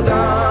dusk till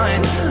dawn.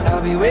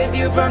 I'll be with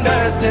you from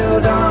dusk till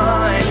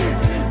dawn.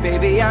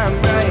 Baby, I'm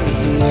right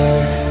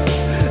here.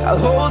 I'll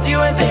hold you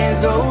when things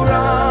go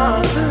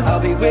wrong. I'll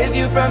be with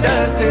you from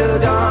dusk till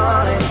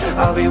dawn.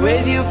 I'll be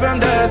with you from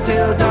dusk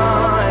till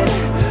dawn.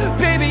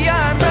 Baby,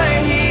 I'm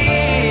right here.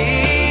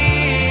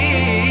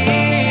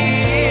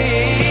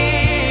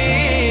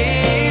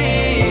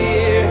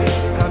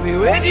 I'll be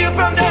with you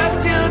from dusk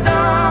till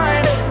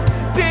dawn.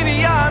 Baby,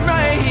 I'm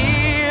right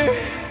here.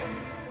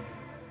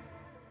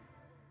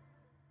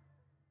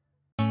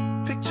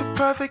 Picture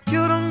perfect,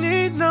 you don't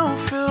need no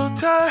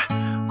filter.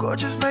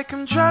 Gorgeous, make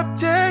him drop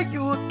dead,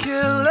 you a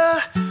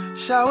killer.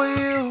 Shower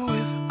you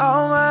with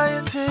all my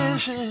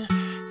attention.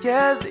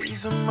 Yeah,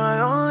 these are my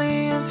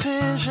only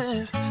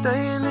intentions.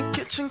 Stay in the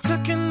kitchen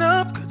cooking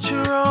up, cut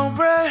your own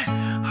bread.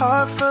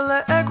 Heart full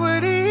of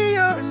equity,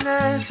 you're an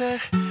asset.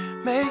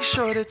 Make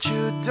sure that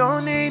you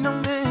don't need no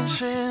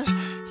mentions.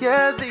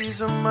 Yeah, these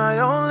are my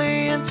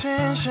only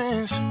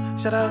intentions.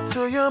 Shout out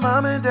to your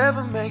mom and dad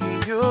for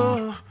making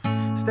you.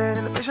 Stand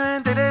in the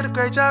vision, they did a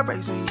great job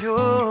raising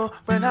you.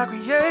 When I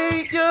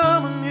create, you're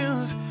my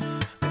muse.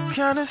 The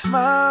kind of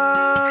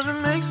smile that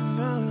makes the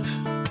news.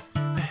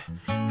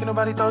 Can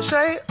nobody throw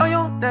shade on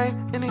your name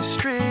in these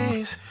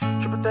streets.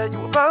 Triple that, you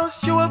a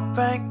boss, you a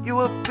bank,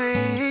 you a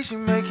beast. You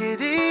make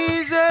it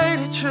easy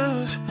to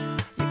choose.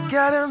 You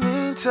got a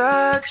mean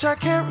touch, I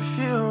can't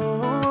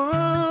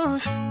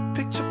refuse.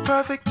 Picture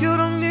perfect, you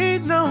don't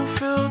need no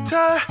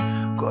filter.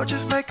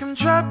 Gorgeous, make him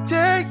drop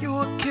dead, you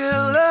a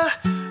killer.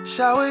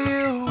 Shower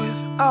you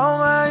with all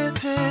my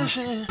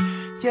attention.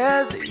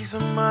 Yeah, these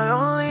are my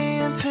only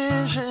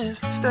intentions.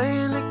 Stay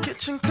in the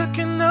kitchen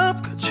cooking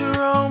up, cut your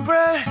own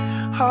bread.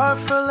 Heart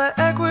full of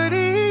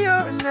equity,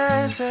 you're an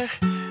asset.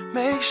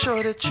 Make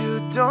sure that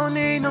you don't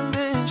need no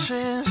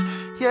mentions.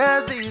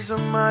 Yeah, these are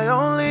my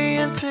only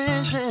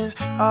intentions.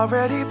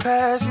 Already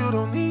passed, you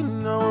don't need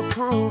no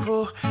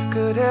approval.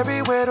 Good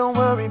everywhere, don't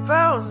worry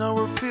about no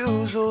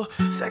refusal.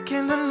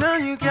 Second to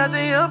none, you got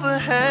the upper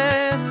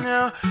hand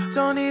now.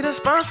 Don't need a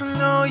sponsor,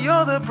 no,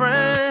 you're the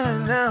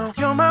brand now.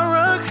 You're my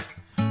rug,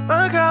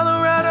 my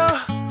Colorado.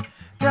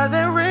 Got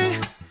that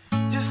ring,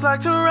 just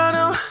like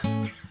Toronto.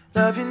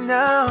 Love you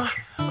now,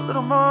 a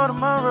little more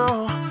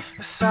tomorrow.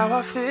 That's how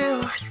I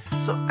feel.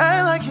 So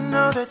act like you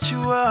know that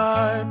you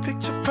are.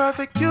 Picture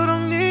perfect, you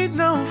don't need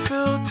no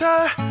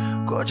filter.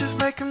 Gorgeous,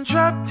 make him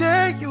drop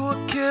dead, you a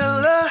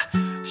killer.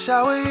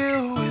 Shower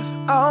you with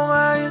all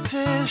my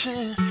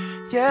attention.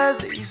 Yeah,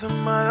 these are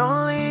my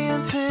only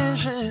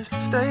intentions.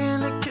 Stay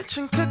in the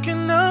kitchen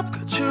cooking up,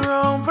 cut your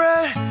own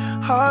bread.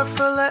 Heart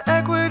full of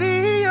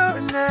equity, you're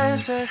an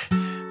asset.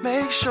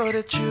 Make sure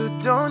that you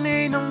don't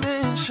need no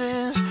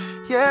mentions.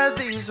 Yeah,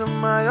 these are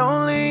my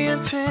only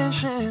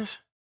intentions.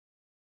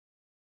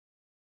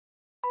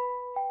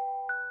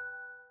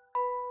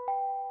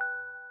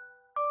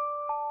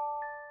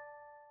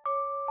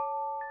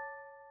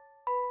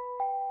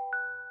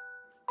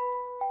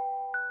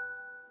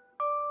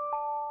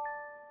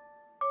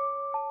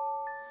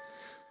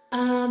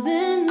 I've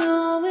been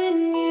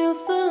knowing you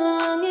for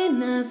long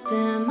enough,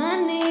 damn, I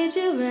need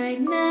you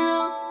right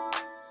now.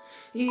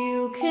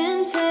 You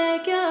can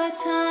take your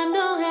time,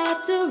 don't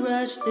have to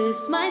rush,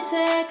 this might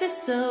take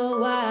us a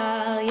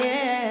while,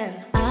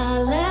 yeah. I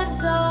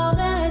left all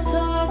the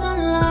doors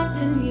unlocked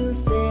and you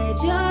said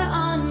you're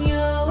on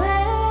your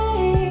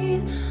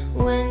way.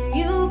 When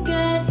you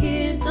get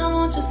here,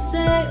 don't just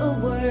say a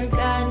word,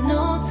 got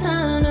no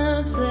time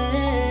to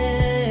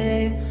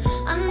play.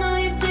 I know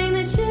you think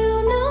that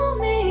you know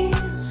me,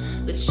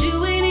 but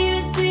you ain't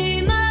even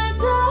see my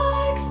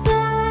dark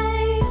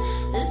side.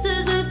 This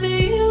isn't for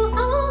you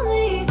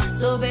only,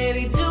 so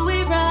baby, do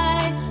it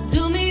right,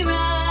 do me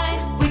right.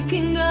 We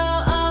can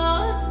go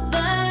all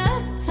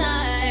the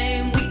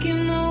time, we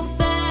can move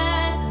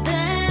fast,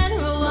 then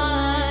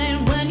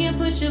rewind. When you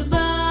put your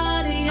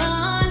body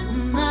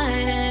on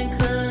mine and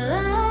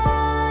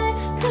collide,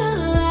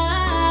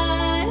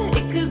 collide.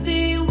 It could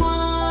be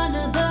one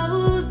of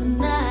those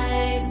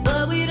nights,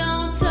 but we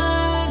don't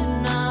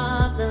turn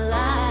off the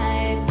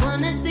lights.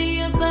 Wanna see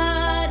your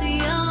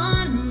body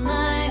on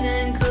mine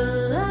and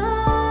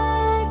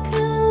collide,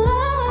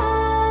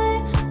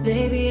 collide.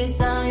 Baby,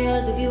 it's all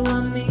yours if you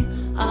want me,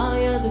 all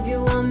yours if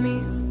you want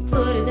me.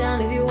 Put it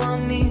down if you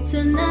want me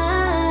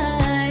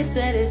tonight.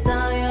 Said it's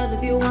all yours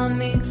if you want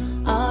me,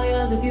 all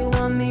yours if you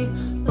want me.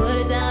 Put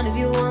it down if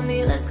you want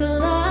me, let's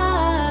collide.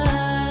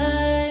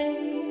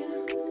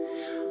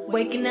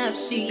 Waking up,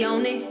 she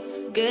on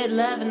it. Good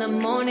love in the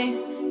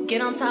morning.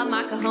 Get on top,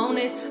 my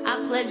cojones.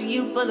 I pleasure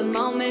you for the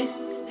moment.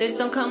 This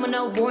don't come with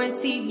no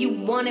warranty. You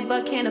want it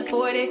but can't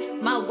afford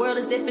it. My world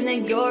is different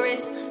than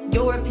yours.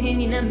 Your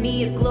opinion of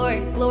me is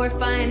glory.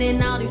 Glorifying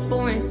in all these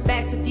foreign.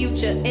 Back to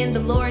future, in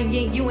DeLorean.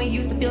 Yeah, you ain't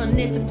used to feeling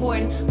this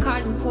important.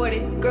 Cars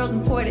imported, girls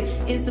imported.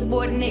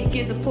 Insubordinate,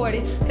 kids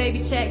deported.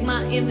 Baby, check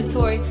my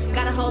inventory.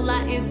 Got a whole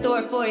lot in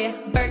store for you.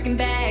 Birkin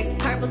bags,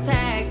 purple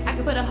tags. I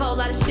can put a whole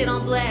lot of shit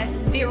on blast.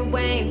 Vera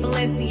Wang,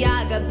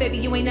 Balenciaga. Baby,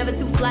 you ain't never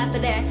too fly for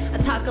that. I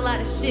talk a lot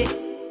of shit,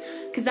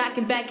 cause I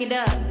can back it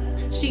up.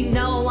 She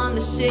know I'm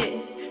the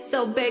shit,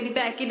 so baby,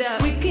 back it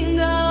up. We can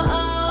go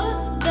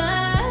all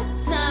the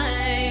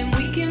time,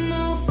 we can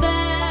move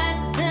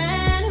fast,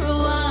 then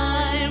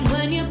rewind.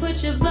 When you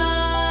put your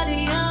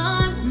body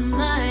on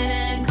mine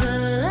and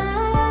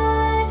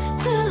collide,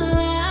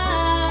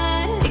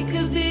 collide. It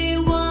could be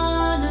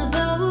one of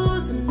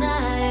those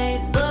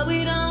nights, but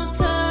we don't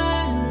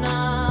turn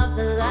off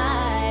the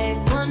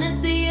lights. Wanna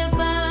see your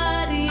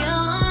body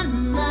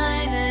on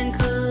mine and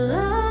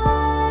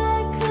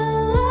collide,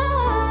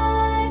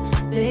 collide.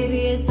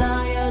 Baby, it's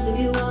all yours if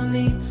you want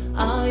me,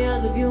 all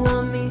yours if you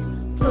want me.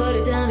 Put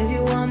it down if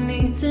you want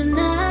me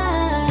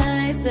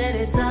tonight. Said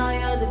it's all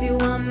yours if you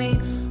want me,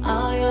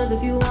 all yours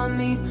if you want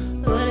me.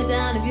 Put it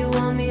down if you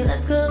want me,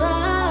 let's collide.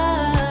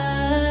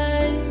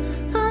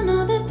 I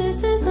know that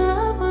this is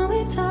love when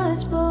we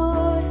touch,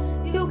 boy.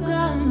 You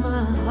got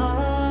my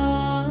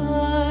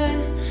heart.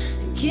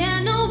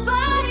 Can't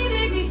nobody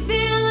make me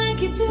feel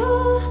like you do,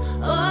 or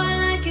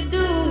like you do.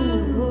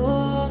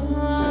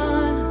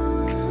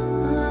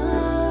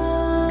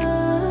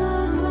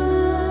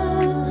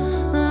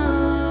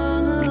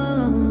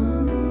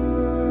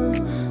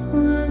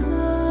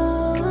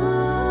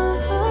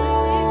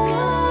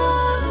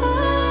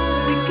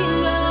 We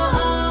can go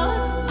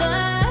all the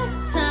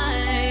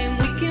time,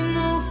 we can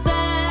move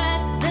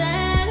fast,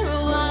 then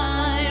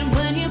rewind.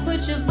 When you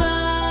put your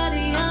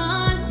body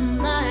on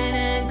mine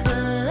and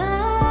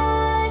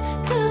collide,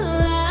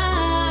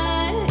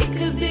 collide. It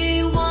could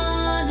be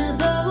one of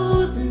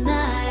those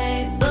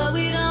nights, but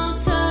we don't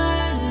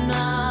turn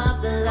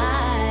off the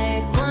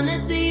lights. Wanna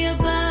see your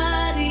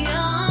body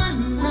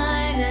on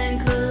mine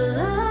and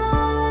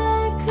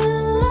collide,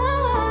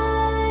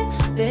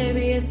 collide.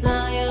 Baby, it's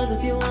all yours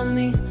if you want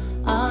me,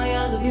 all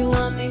yours if you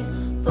want me.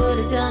 Put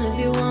it down if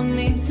you want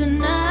me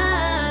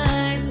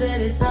tonight.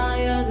 Said it's all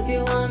yours if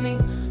you want me,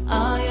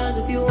 all yours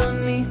if you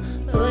want me.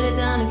 Put it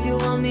down if you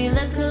want me,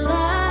 let's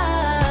collide.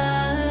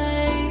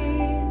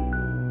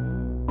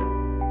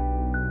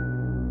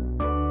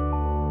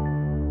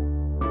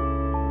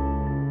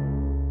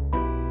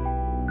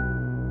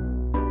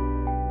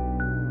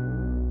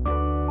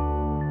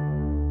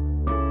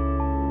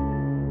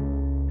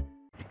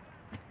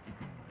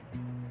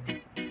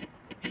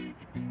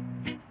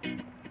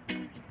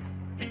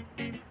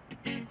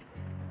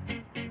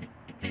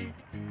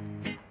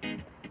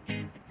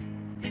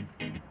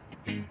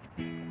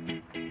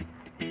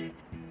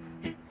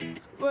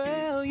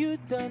 Well, you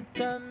done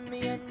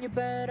me and you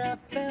bet I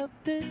felt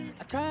it.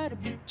 I tried to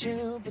be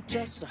chill, but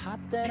you're so hot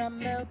that I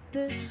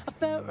melted. I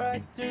fell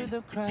right through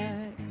the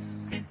cracks.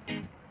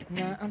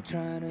 Now I'm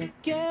trying to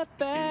get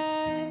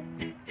back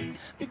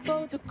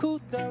before the cool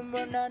down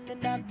run out,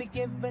 and I'll be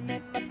giving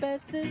it my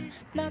bestest.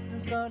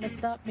 Nothing's gonna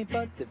stop me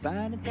but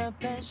divine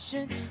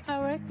intervention.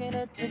 I reckon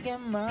it's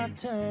again my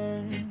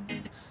turn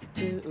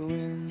to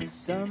win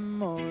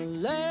some or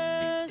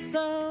learn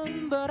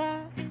some, but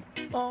I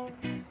won't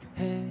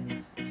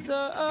hesitate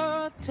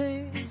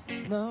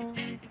no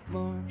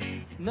more,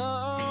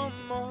 no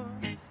more.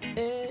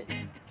 It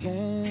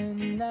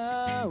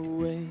cannot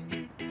wait.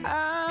 I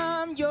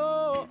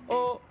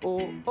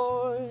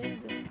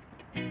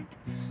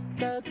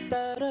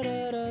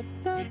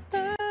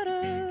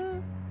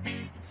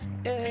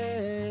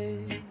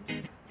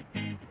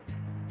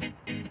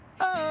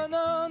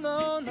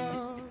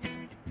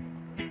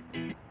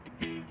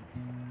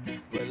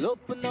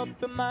open up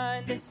your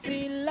mind and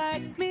see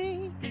like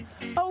me.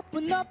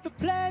 Open up your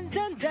plans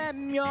and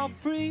then you're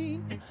free.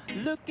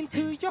 Look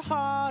into your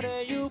heart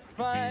and you'll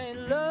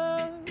find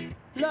love,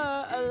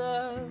 love,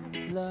 love,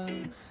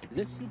 love.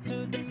 Listen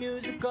to the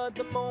music of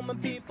the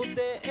moment, people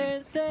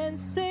dance and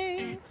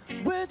sing.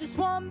 We're just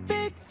one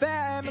big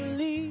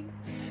family.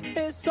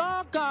 It's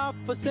our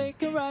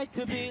God-forsaken right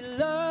to be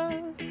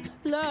loved,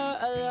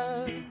 love,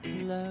 love,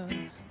 love,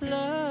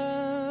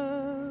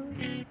 love.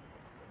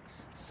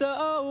 So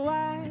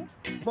I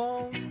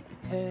won't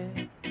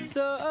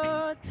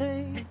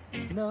hesitate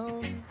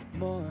no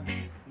more,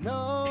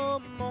 no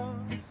more.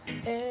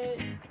 It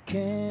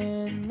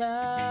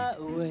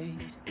cannot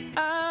wait.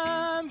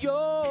 I'm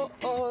yours,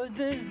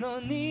 there's no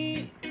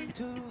need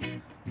to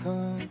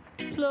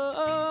complicate.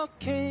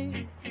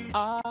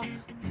 Our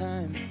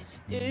time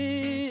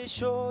is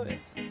short,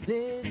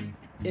 this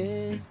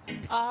is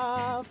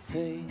our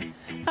fate.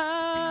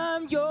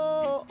 I'm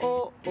yours.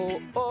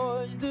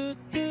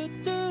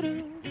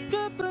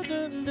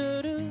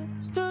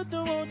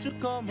 Won't you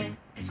come on,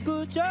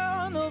 scoot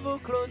on over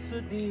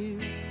closer, dear,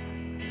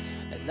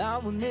 and I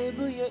will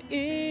nibble your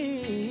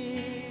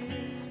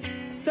ears.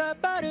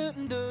 Stop by do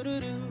do do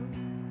do.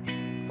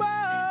 Whoa,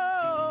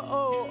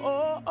 oh,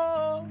 oh,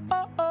 oh,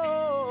 oh,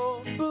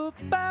 oh, boop,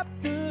 bop,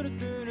 do do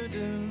do do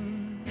do.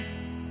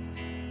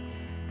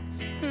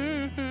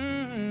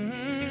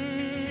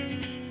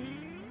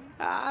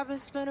 I've been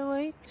spending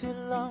way too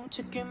long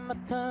checking my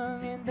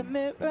tongue in the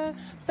mirror,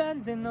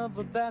 bending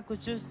over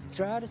backwards just to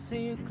try to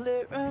see you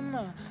clearer.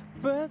 My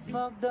breath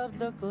fogged up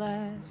the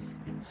glass,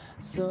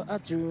 so I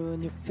drew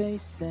on your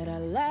face and I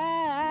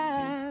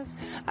laughed.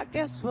 I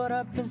guess what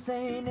I've been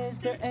saying is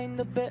there ain't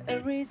no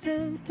better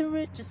reason to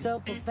rid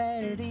yourself of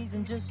vanities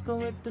and just go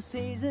with the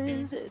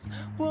seasons. It's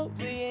what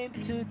we aim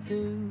to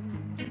do.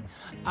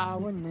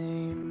 Our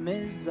name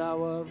is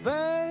our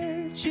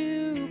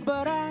virtue,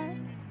 but I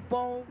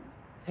won't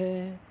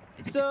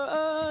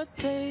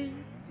hesitate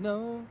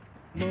no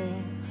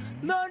more,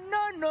 no,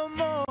 no, no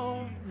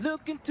more.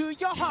 Look into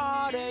your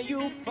heart and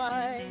you'll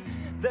find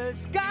the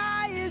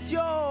sky is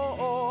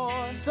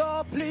yours.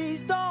 So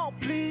please don't,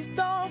 please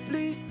don't,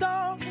 please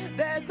don't.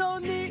 There's no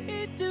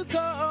need to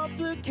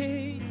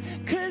complicate,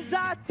 'cause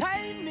our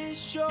time is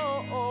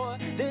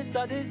short. This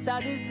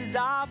is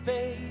our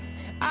fate.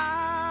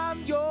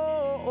 I'm yours.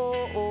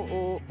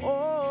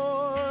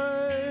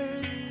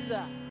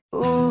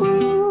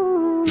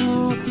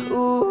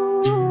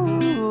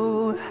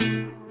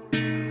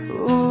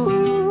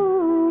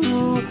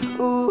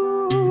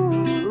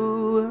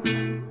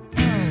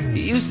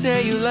 You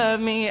say you love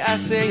me, I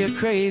say you're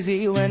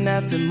crazy. We're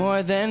nothing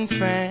more than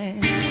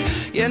friends.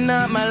 You're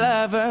not my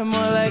lover,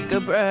 more like a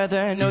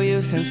brother. Know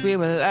you since we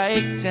were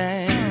like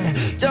 10.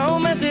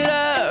 Don't mess it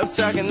up,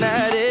 talking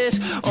that ish.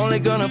 Only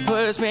gonna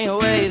push me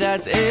away,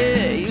 that's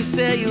it. You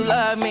say you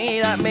love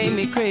me, that made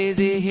me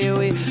crazy. Here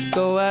we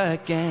go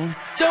again.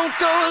 Don't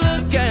go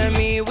look at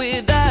me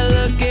with that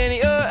look in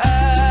your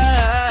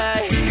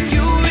eye.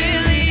 You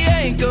really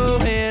ain't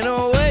going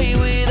away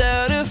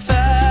without a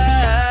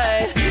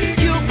fight.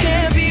 You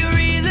can't be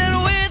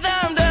reasoned with,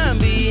 I'm done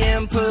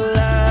being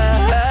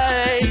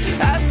polite.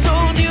 I've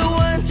told you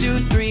 1, 2,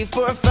 3,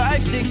 4,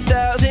 5,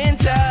 6,000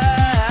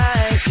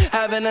 times.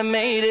 Haven't I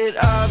made it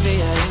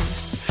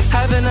obvious?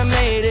 Haven't I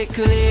made it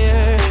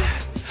clear?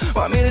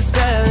 Want me to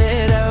spell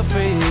it out for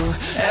you?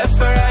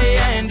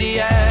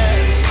 F-R-I-N-D-S.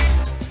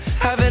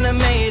 Haven't I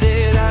made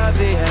it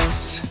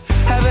obvious?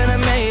 Haven't I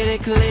made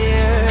it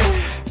clear?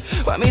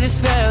 Want me to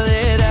spell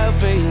it out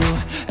for you?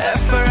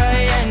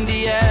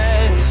 F-R-I-N-D-S.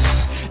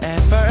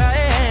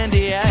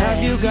 F-R-I-N-D-S.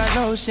 Have you got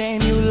no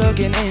shame? You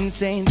looking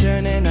insane,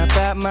 turning up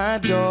at my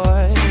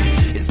door.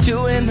 It's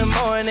 2 in the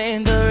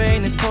morning, the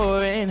rain is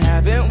pouring.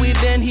 Haven't we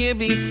been here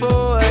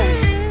before?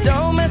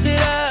 Don't mess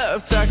it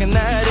up, talking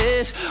that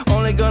ish.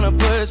 Only gonna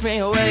push me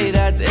away,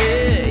 that's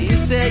it. You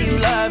say you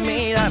love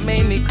me, that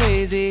made me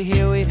crazy.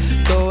 Here we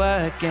go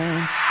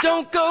again.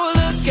 Don't go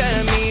look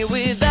at me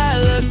with that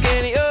look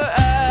in your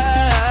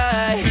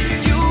eye.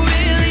 You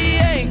really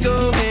ain't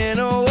going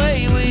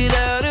away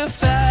without a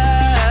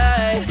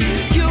fight.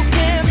 You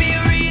can't be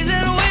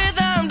reasoned with,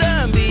 I'm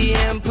done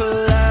being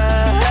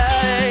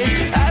polite.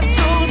 I've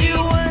told you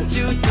 1,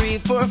 2, 3,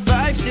 4,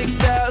 5,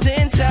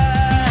 6,000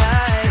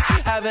 times.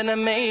 Haven't I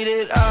made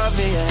it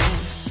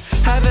obvious?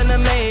 Haven't I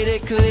made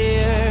it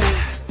clear?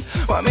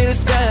 Want me to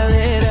spell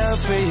it out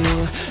for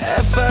you?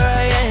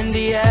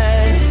 F-R-I-N-D-S.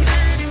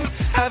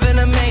 Haven't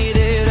I made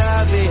it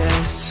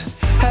obvious?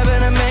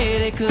 Haven't I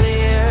made it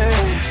clear?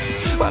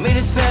 Want me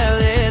to spell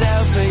it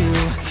out for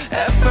you?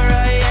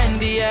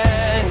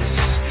 F-R-I-N-D-S.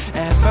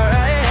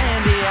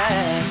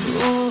 F-R-I-N-D-S.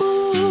 Ooh.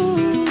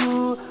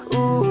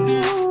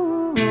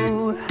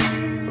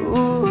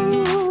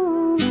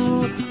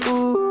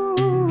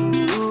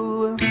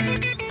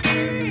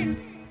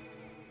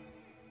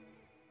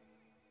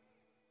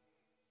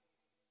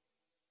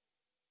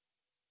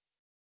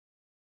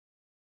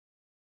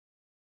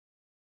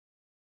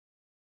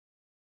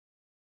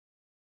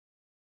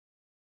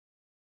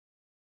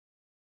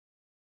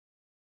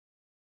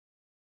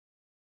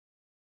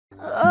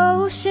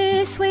 Oh,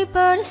 she's sweet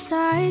but a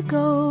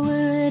psycho, a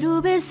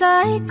little bit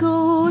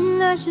psycho, and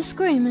now she's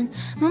screaming,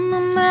 mama,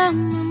 mama,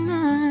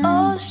 mama.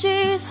 Oh,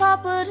 she's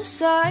hot but a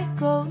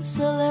psycho,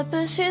 celeb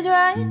but she's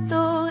right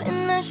though,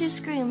 and now she's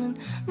screaming,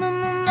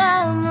 mama,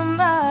 mama,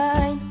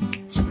 mine.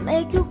 She'll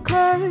make you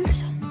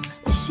curse,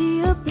 is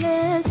she a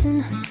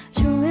blessing?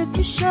 She'll rip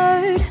your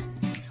shirt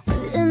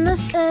within a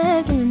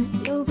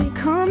second. You'll be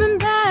coming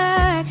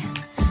back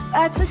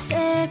for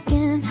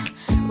seconds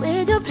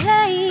with your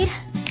plate.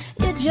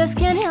 You just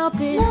can't help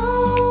it.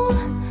 No,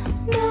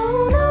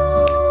 no, no.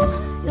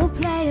 You'll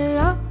play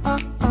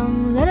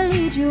along, let her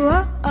lead you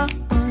on.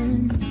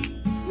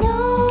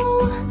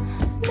 No,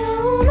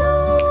 no, no.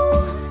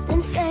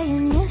 Then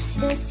saying yes,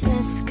 yes,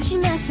 yes, 'cause she's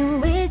messing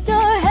with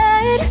your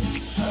head.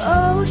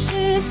 Oh,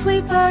 she's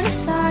sweet but a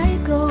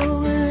psycho,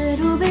 a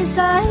little bit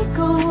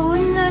psycho,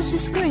 and now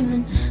she's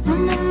screaming,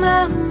 mama,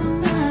 mama,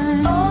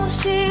 mama. Oh,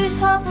 she's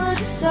hot but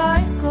a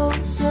psycho,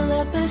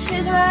 celeb but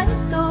she's right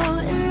though,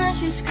 and now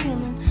she's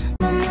screaming,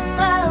 mama,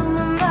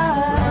 mama, mama.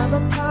 Grab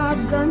a cop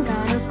gun,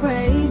 got her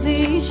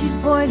crazy, she's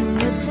poison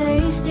but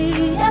tasty.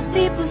 Yeah,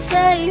 people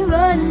say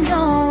run,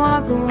 don't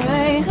walk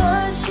away,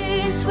 'cause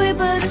she's sweet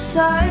but a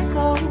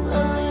psycho,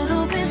 a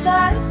little bit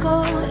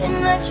psycho,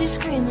 and now she's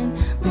screaming,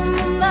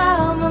 mama,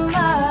 mama,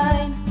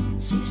 mine.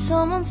 See,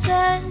 someone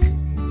said,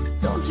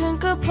 don't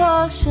drink her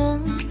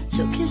potion,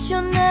 she'll kiss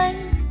your neck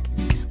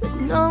with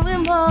no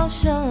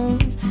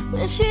emotions.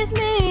 When she's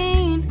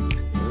mean,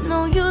 you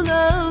know you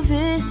love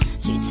it,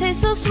 she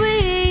tastes so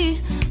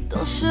sweet,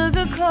 don't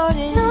sugarcoat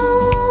it.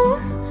 No,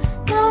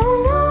 no,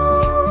 no.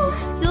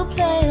 You'll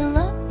play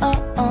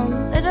along,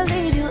 let her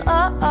lead you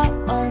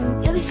on.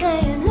 You'll be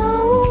saying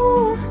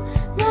no,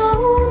 no,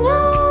 no,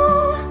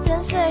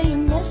 then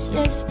saying yes,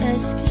 yes,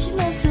 yes, 'cause she's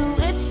messing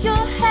with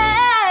your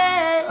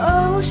head.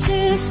 Oh,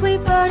 she's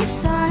sweet but a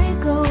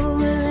psycho,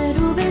 a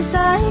little bit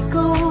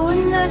psycho,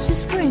 and now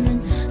she's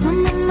screaming,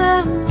 mama,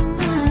 mama,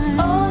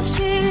 mama. Oh,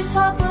 she's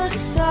hot but a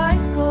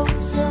psycho,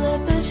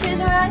 celeb but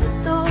she's right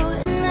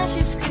though, and now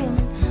she's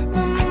screaming,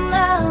 mama,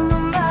 mama,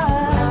 mama.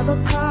 Grab a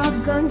cop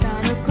gun,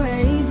 got her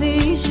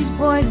crazy, she's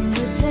poison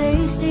but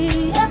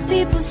tasty. Yeah,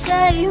 people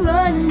say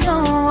run,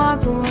 don't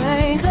walk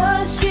away,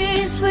 'cause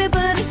she's sweet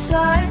but a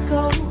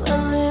psycho, a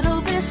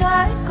little bit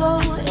psycho,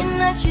 and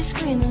now she's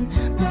screaming,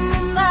 mama,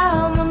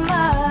 mama,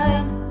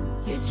 mine.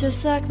 You're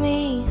just like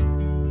me,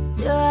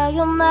 you're out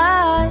your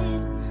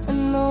mind. I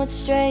know it's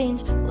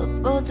strange, we're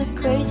both the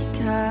crazy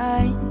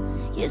kind.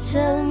 You're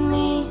telling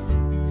me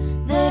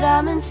that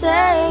I'm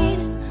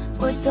insane.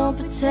 Boy, don't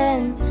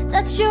pretend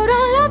that you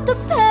don't love the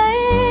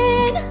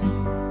pain.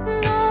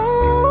 No,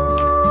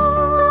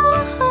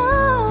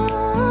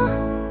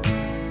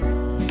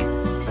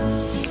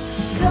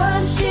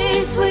 'cause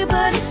she's sweet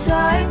but a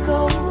psycho,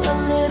 a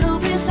little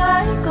bit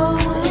psycho,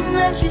 and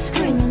now she's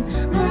screaming,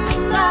 mama,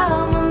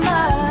 mama, mama.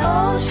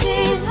 Oh,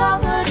 she's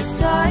hot but a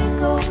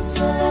psycho,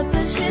 celeb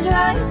but she's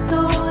right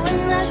though,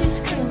 and now she's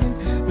screaming,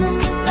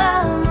 mama,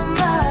 mama,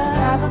 mama.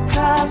 Grab a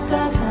cop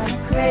gun, kinda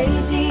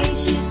crazy,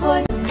 she's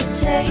poison but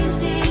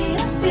tasty.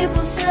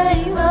 People say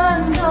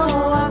run, don't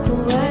walk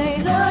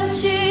away, 'cause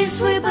she's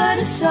sweet but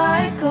a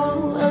psycho,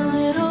 a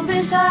little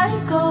bit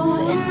psycho,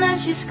 and now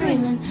she's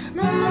screaming,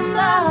 mama,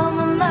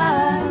 mama,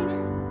 mine.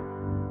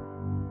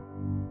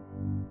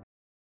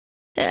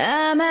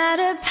 I'm at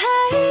a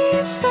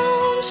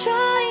payphone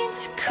trying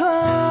to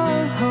call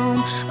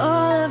home.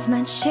 All of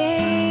my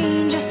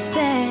change I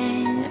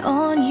spent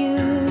on you.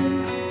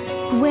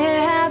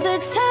 Where have the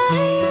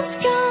times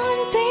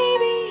gone,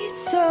 baby?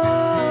 It's so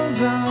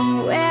wrong.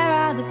 Where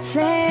are the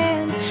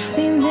plans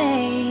we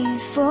made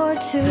for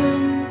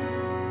two?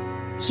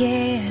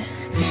 Yeah,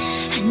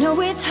 I know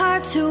it's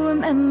hard to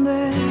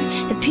remember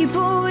the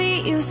people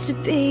we used to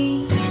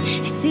be.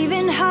 It's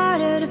even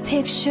harder to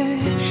picture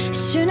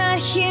that you're not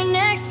here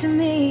next to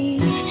me.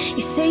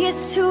 You say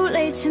it's too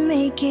late to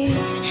make it,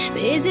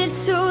 but is it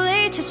too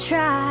late to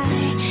try?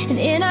 And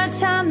in our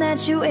time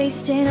that you're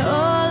wasting,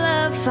 all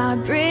of our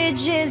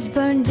bridges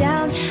burned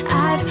down.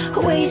 I've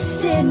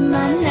wasted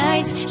my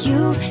nights,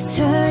 you've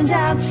turned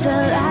out the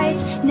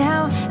lights.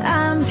 Now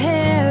I'm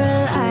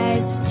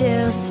paralyzed,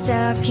 still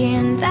stuck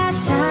in that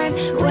time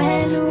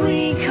when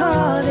we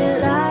called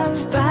it love.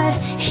 But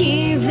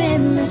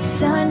even the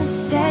sun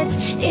sets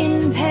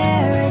in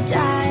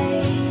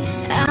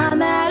paradise.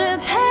 I'm at a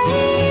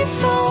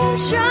payphone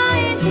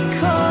trying to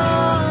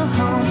call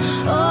home.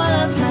 All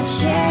of my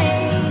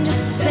change I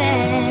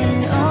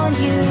spent on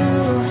you.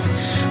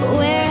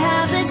 Where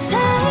have the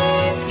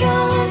times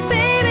gone,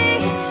 baby?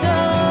 It's so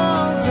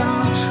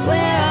wrong.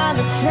 Where are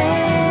the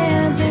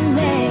plans we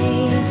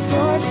made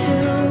for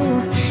two?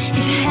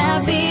 If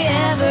happy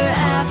ever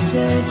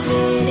after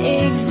did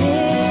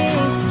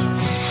exist,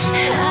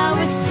 I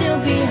would still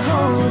be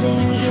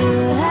holding you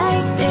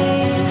like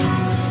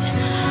this.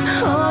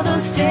 All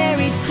those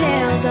fairy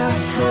tales are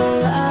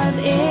full of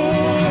it.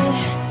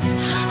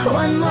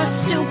 One more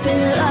stupid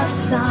love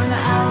song,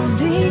 I'll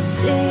be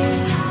sick.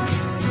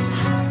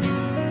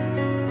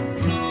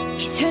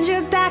 You turned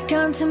your back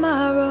on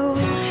tomorrow,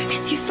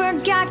 'cause you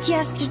forgot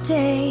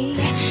yesterday.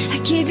 I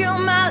gave you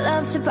my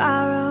love to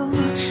borrow,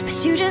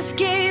 but you just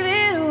gave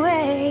it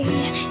away.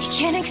 You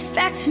can't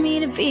expect me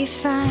to be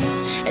fine,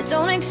 I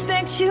don't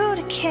expect you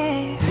to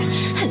care.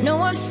 I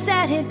know I've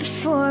said it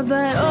before,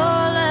 but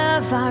all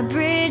of our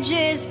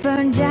bridges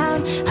burned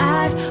down.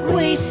 I've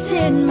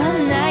wasted my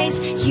nights,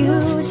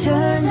 you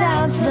turned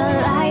out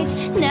the lights.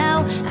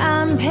 Now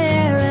I'm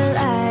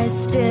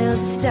paralyzed, still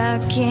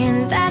stuck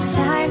in that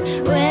time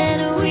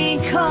when we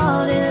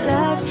called it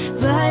love.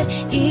 But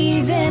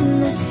even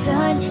the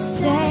sun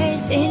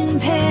sets in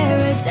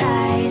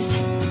paradise.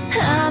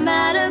 I'm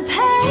at a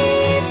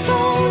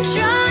payphone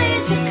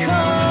trying to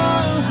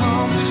call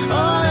home.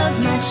 All of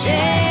my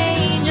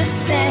change is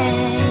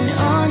spent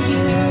on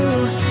you.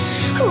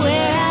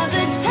 Where have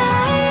the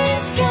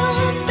times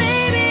gone,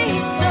 baby?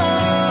 It's so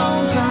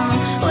gone.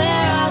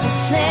 Where are the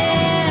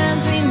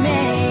plans we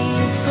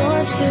made for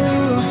two?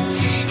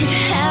 If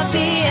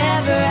happy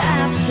ever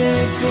after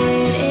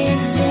did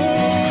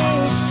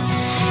exist,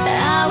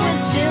 I would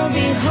still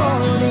be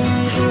holding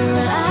you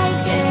like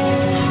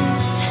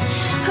this.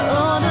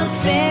 All those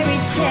fairy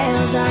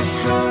tales are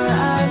full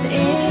of it.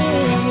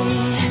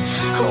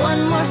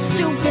 One more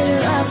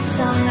stupid love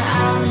song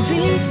I'll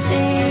be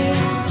singing.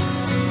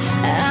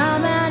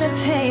 I'm at a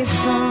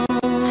payphone.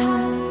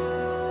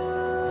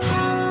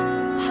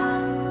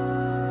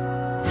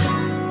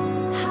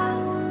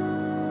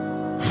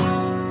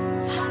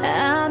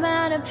 I'm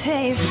at a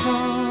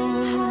payphone.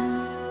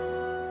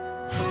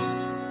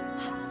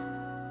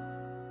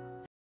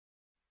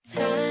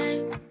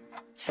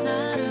 Time's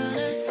not on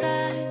our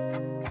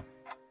side,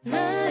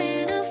 not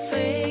in our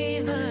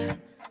favor.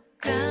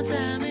 God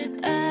damn it,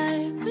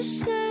 I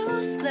wish there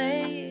was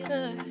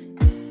later.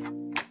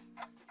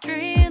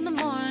 3 in the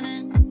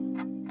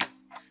morning,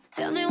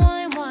 tell me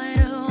why I'm wide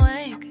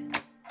awake,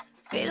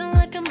 feeling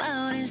like I'm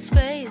out in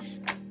space.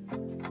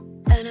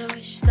 And I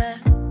wish that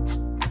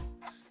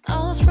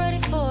I was ready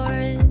for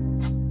it,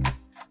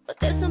 but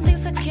there's some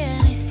things I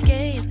can't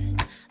escape,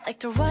 like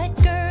the right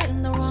girl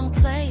in the wrong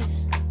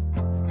place.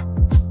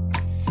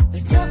 We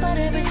talk about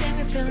everything,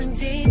 we're feeling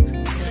deep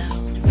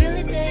down.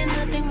 Really there ain't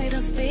nothing we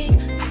don't speak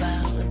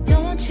about. I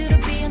don't want you to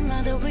be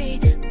another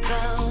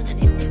rebound.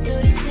 And if you do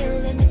this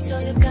here, let me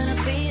tell you gonna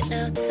be.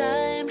 Now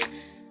time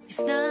is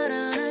not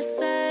on our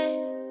side,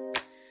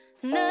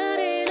 not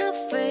in our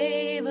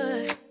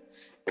favor.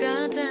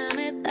 God damn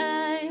it,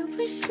 I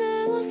wish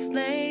there was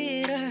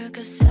later.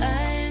 Cause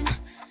I'm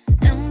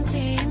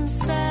empty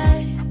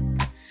inside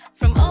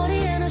from all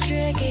the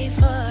energy I gave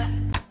her.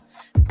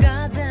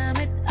 God damn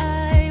it,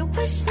 I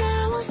wish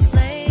there was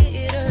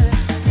later.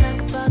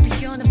 Talk about the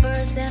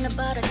universe and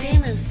about the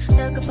demons.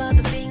 Talk about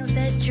the things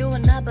that you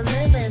and I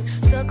believe in.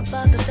 Talk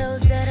about the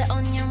those that are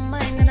on your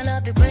mind. And I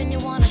love it when you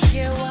wanna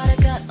share what I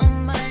got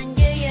on mine.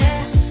 Yeah,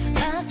 yeah,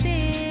 I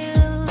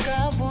still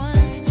got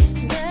ones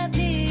that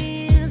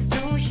needs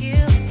to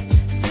heal.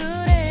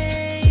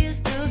 Today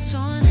is the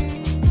one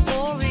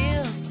for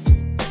real.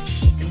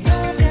 And now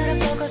I've gotta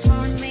focus more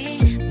on me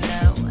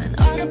now, and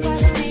all the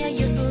parts of me I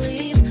used to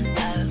leave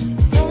out.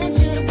 Don't want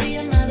you to be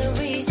another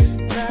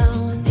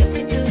rebound. If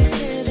we do this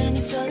here, then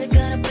it's all you're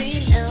gonna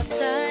be. Now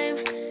time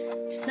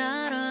is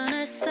not on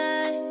our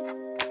side,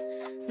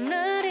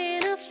 not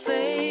in our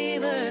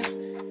favor.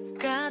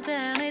 God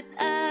damn it,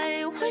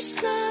 I wish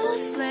that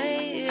was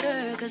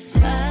later. Cause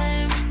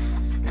I'm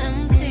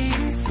empty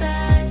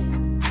inside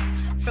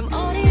from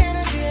all the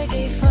energy I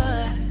gave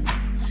her.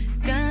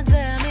 God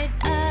damn it,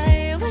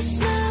 I wish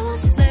that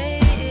was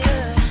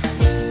later.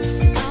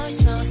 I wish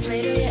that was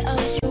later, yeah, I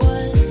wish it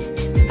was.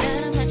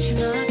 Then I met you,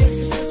 now I guess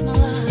it's just my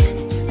luck. A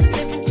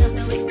different time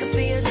that we could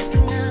be a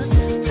different house.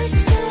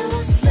 Wish that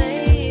was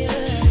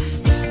later.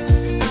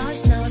 I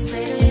wish that was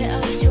later, yeah, I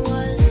wish it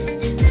was.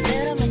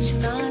 Then I met you,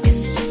 now I guess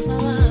it's just my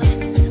luck.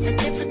 A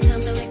different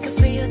time that we could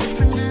be a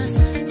different house.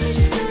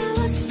 Wish that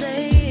was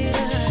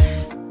later.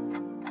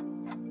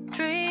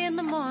 3 in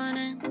the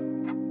morning,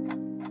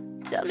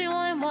 tell me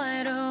why I'm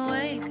wide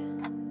awake,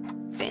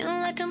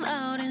 feeling like I'm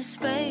out in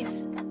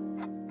space.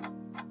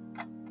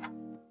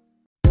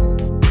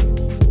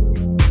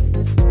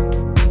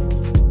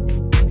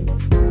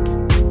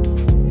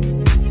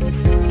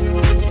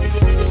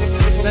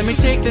 Let me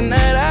take the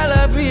night I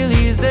love real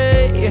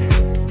easy,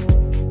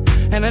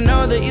 and I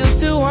know that you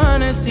still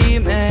wanna see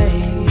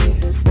me.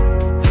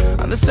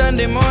 On the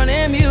Sunday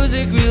morning,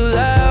 music real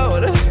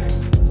loud.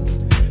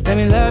 Let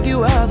me love you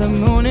while the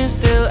moon is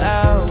still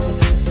out.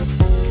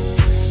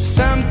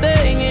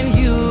 Something in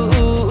you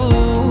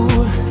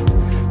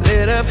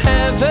lit up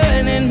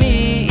heaven in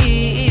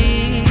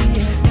me.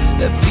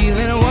 The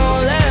feeling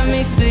won't let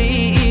me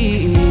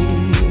sleep,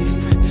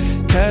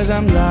 cause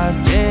I'm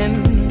lost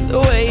in the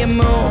way you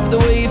move, the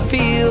way you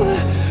feel.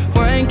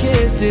 One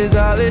kiss is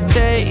all it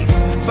takes,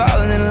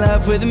 falling in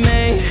love with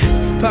me.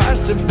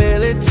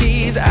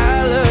 Possibilities,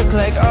 I look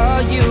like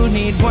all you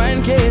need.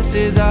 One kiss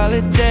is all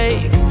it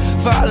takes,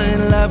 falling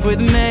in love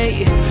with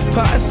me.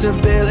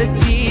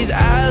 Possibilities,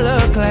 I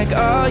look like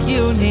all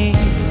you need.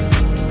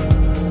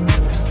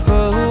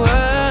 Oh, oh,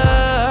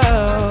 oh.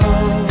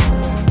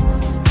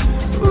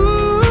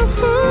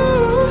 Ooh, ooh.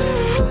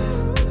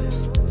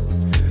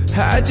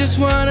 I just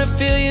wanna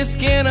feel your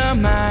skin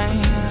on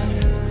mine,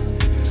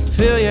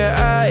 feel your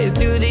eyes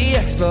do the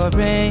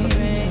exploring,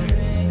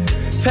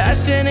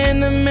 passion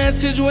in the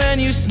message when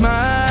you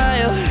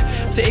smile.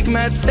 Take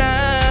my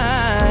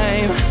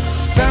time.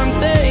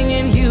 Something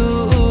in you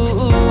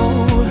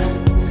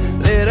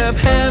lit up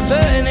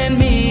heaven in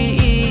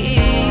me.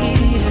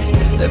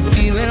 The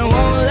feeling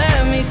won't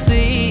let me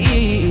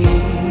sleep,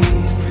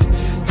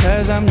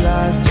 'cause I'm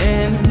lost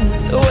in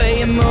the way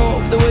you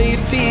move, the way you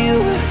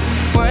feel.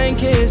 One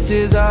kiss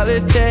is all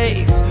it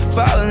takes,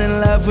 falling in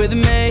love with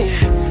me.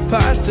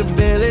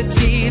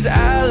 Possibilities,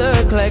 I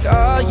look like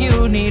all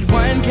you need.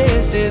 One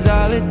kiss is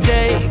all it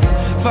takes,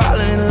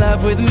 falling in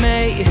love with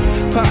me.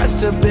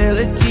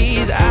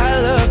 Possibilities, I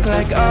look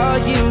like all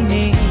you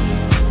need.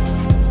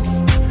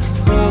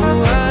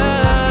 Oh, oh.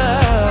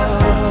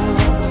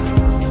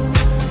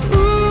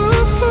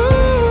 Ooh.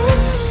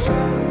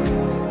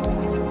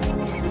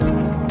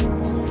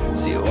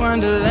 See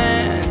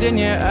wonderland in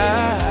your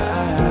eyes.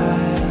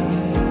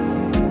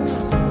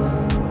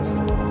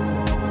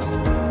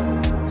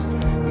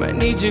 Might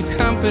need your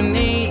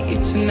company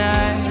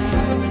tonight.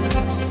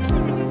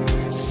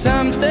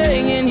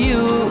 Something in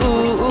you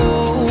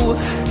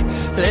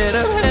lit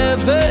up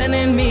heaven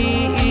in me.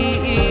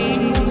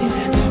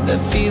 The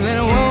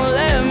feeling won't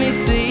let me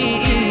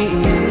sleep,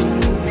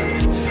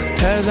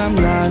 'cause I'm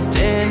lost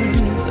in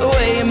the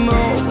way you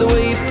move, the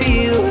way you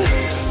feel.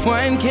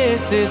 One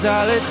kiss is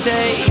all it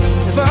takes,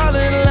 fall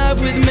in love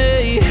with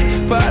me.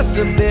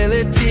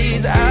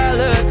 Possibilities, I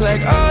look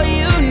like all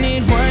you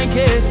need. One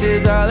kiss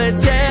is all it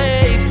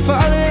takes,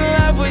 fall in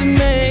love with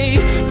me.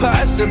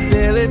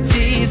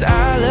 Possibilities,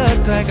 I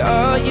look like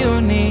all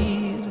you need.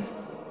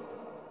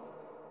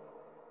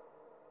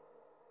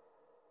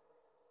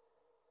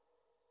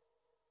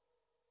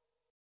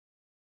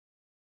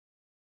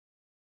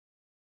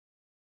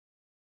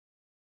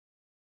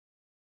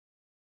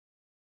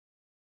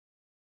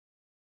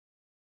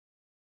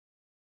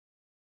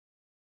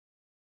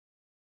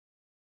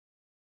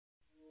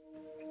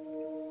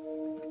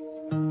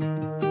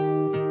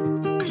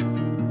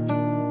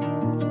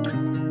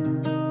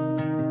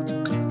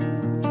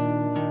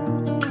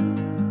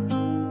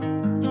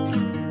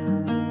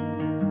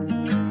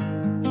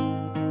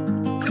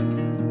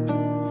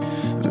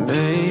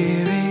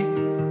 Baby,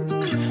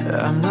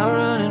 I'm not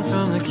running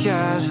from the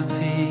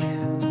casualties,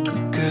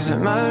 'cause it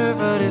matters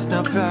but it's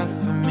not bad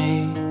for me,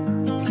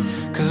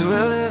 'cause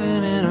we're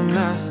living in a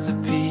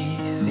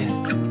masterpiece, yeah.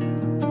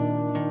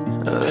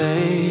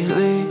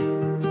 Lately,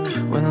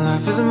 when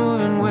life is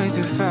moving way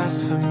too fast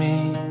for me,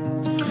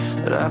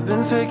 but I've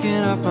been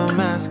taking off my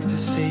mask to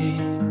see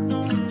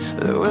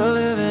that we're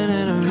living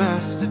in a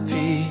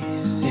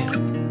masterpiece, yeah.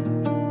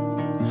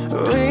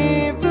 We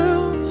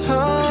built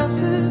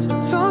houses on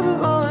top of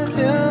all the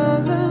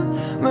hills and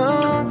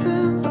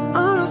mountains, but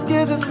I'm not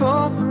scared to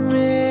fall from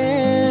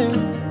it.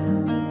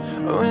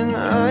 When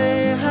I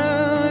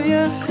have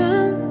your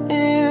hand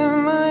in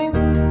mine,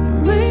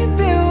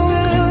 maybe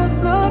we'll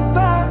look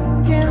back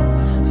and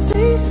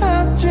see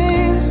our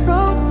dreams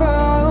from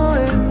far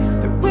away,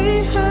 that we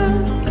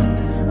had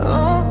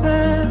all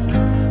that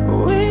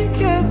we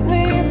could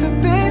need to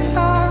be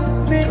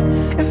happy.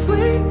 If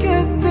we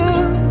could do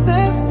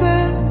this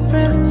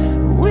different,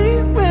 we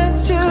would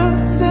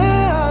choose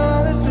it all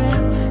the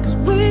same, 'cause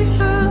we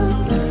have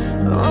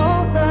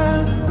all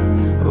that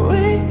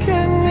we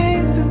could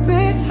need to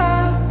be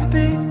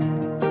happy.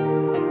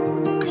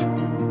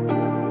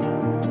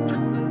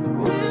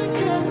 We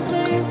could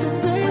need to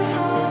be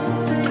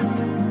happy.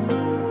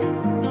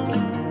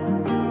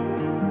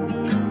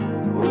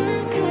 We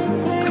could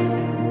need.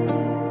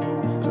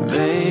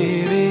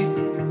 Baby,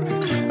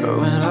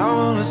 when our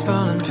world was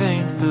falling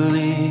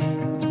painfully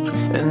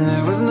and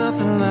there was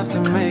nothing left to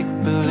make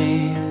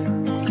believe,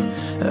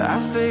 I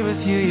stayed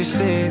with you, you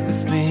stayed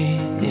with me,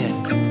 yeah.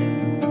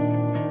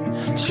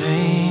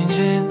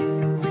 Changing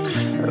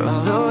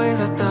all the ways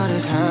I thought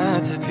it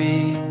had to be,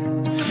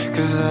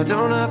 'cause I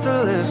don't have to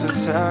live so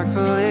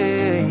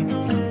tactfully.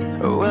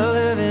 We're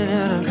living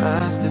in a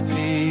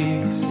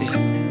masterpiece, yeah.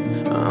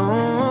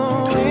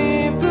 Oh, we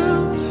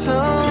built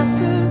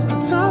houses on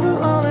top of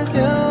all the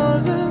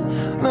hills and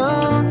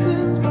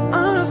mountains, but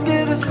I'm not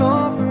scared to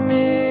fall from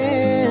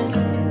it.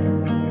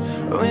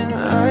 When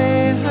I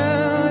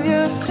have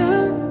your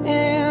hand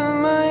in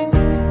mine,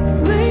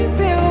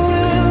 maybe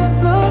we'll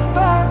look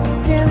back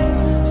and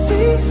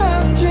see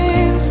our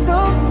dreams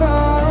from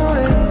far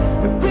away,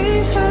 that we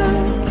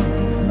had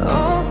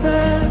all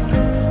that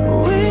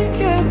we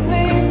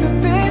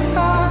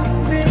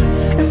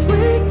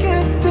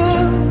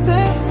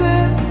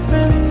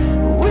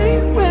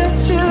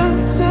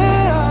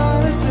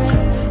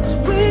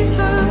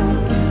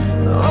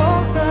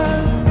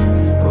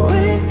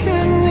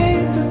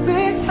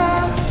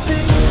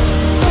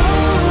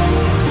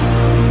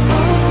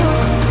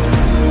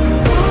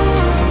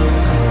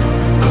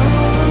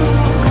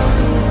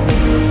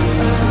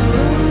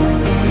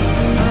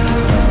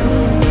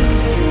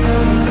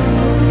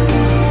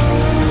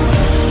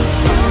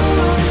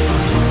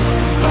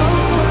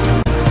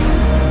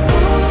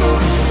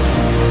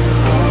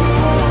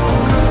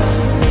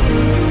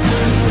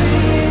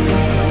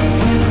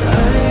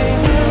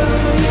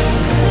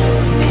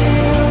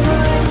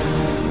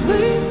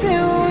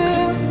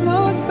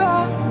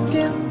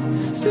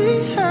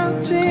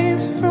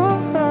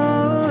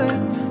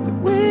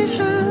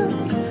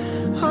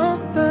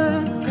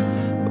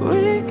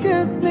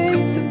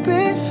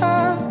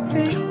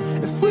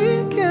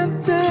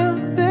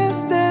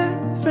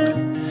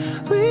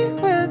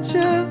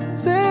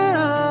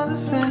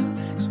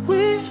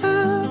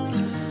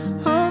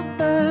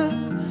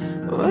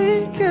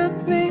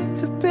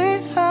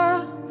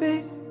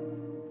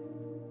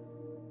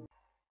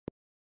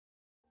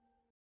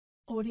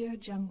Audio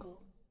Jungle.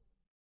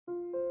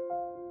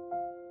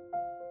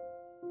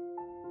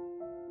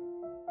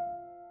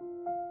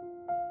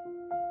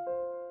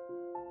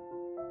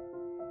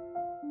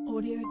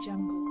 Audio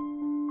Jungle.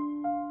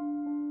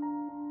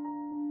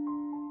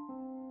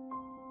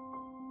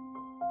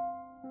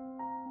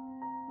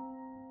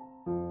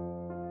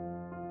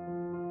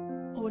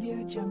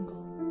 Audio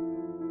Jungle.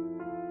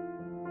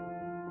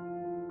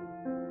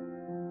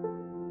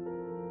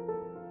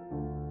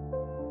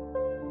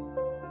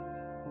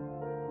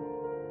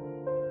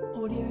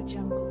 Audio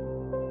Jungle.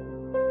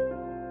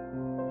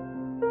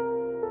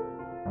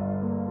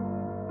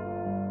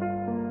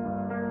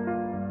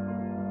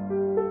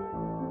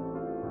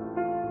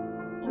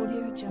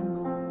 Audio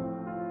Jungle.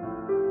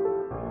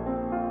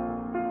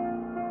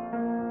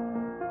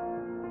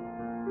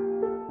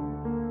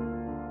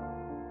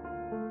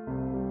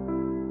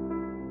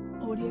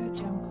 Audio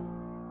Jungle.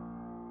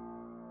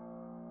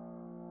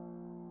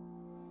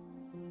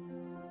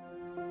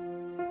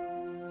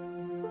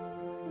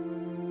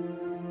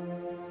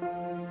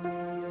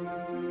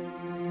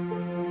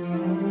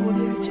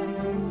 Audio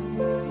Jungle.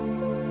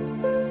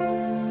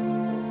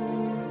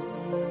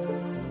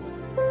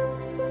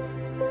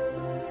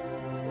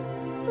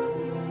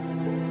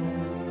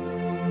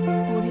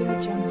 Audio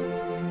Jungle. Audio Jungle.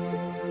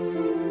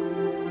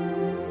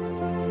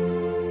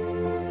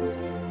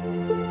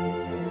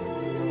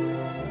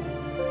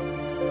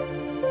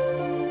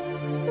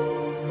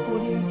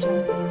 Audio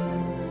Jungle.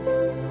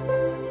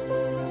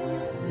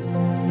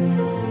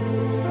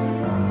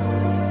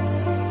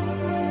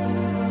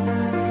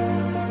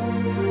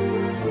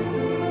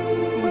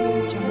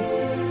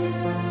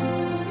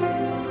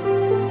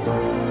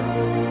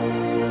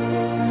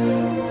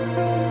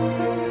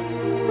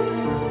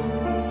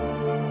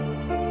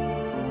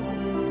 Audio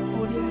Jungle.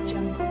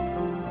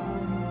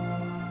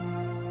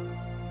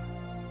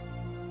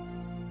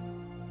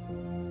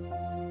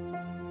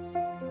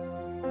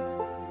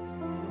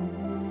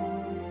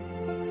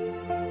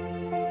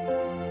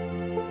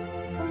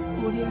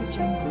 Audio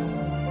Jungle.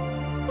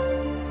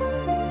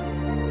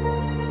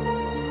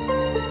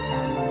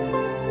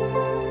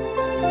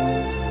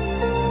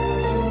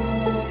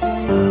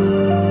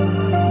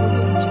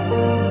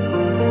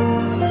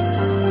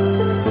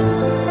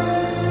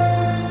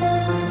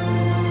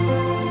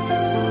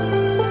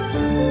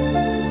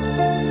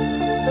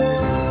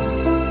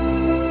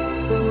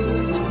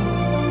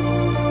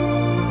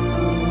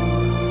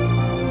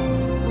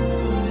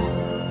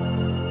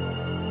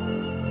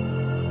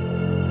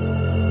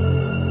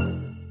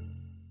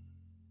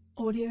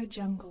 Audio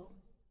Jungle.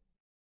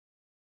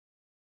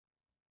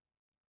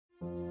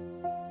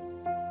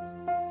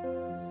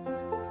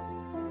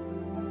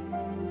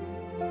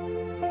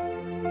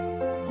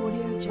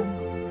 Audio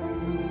Jungle.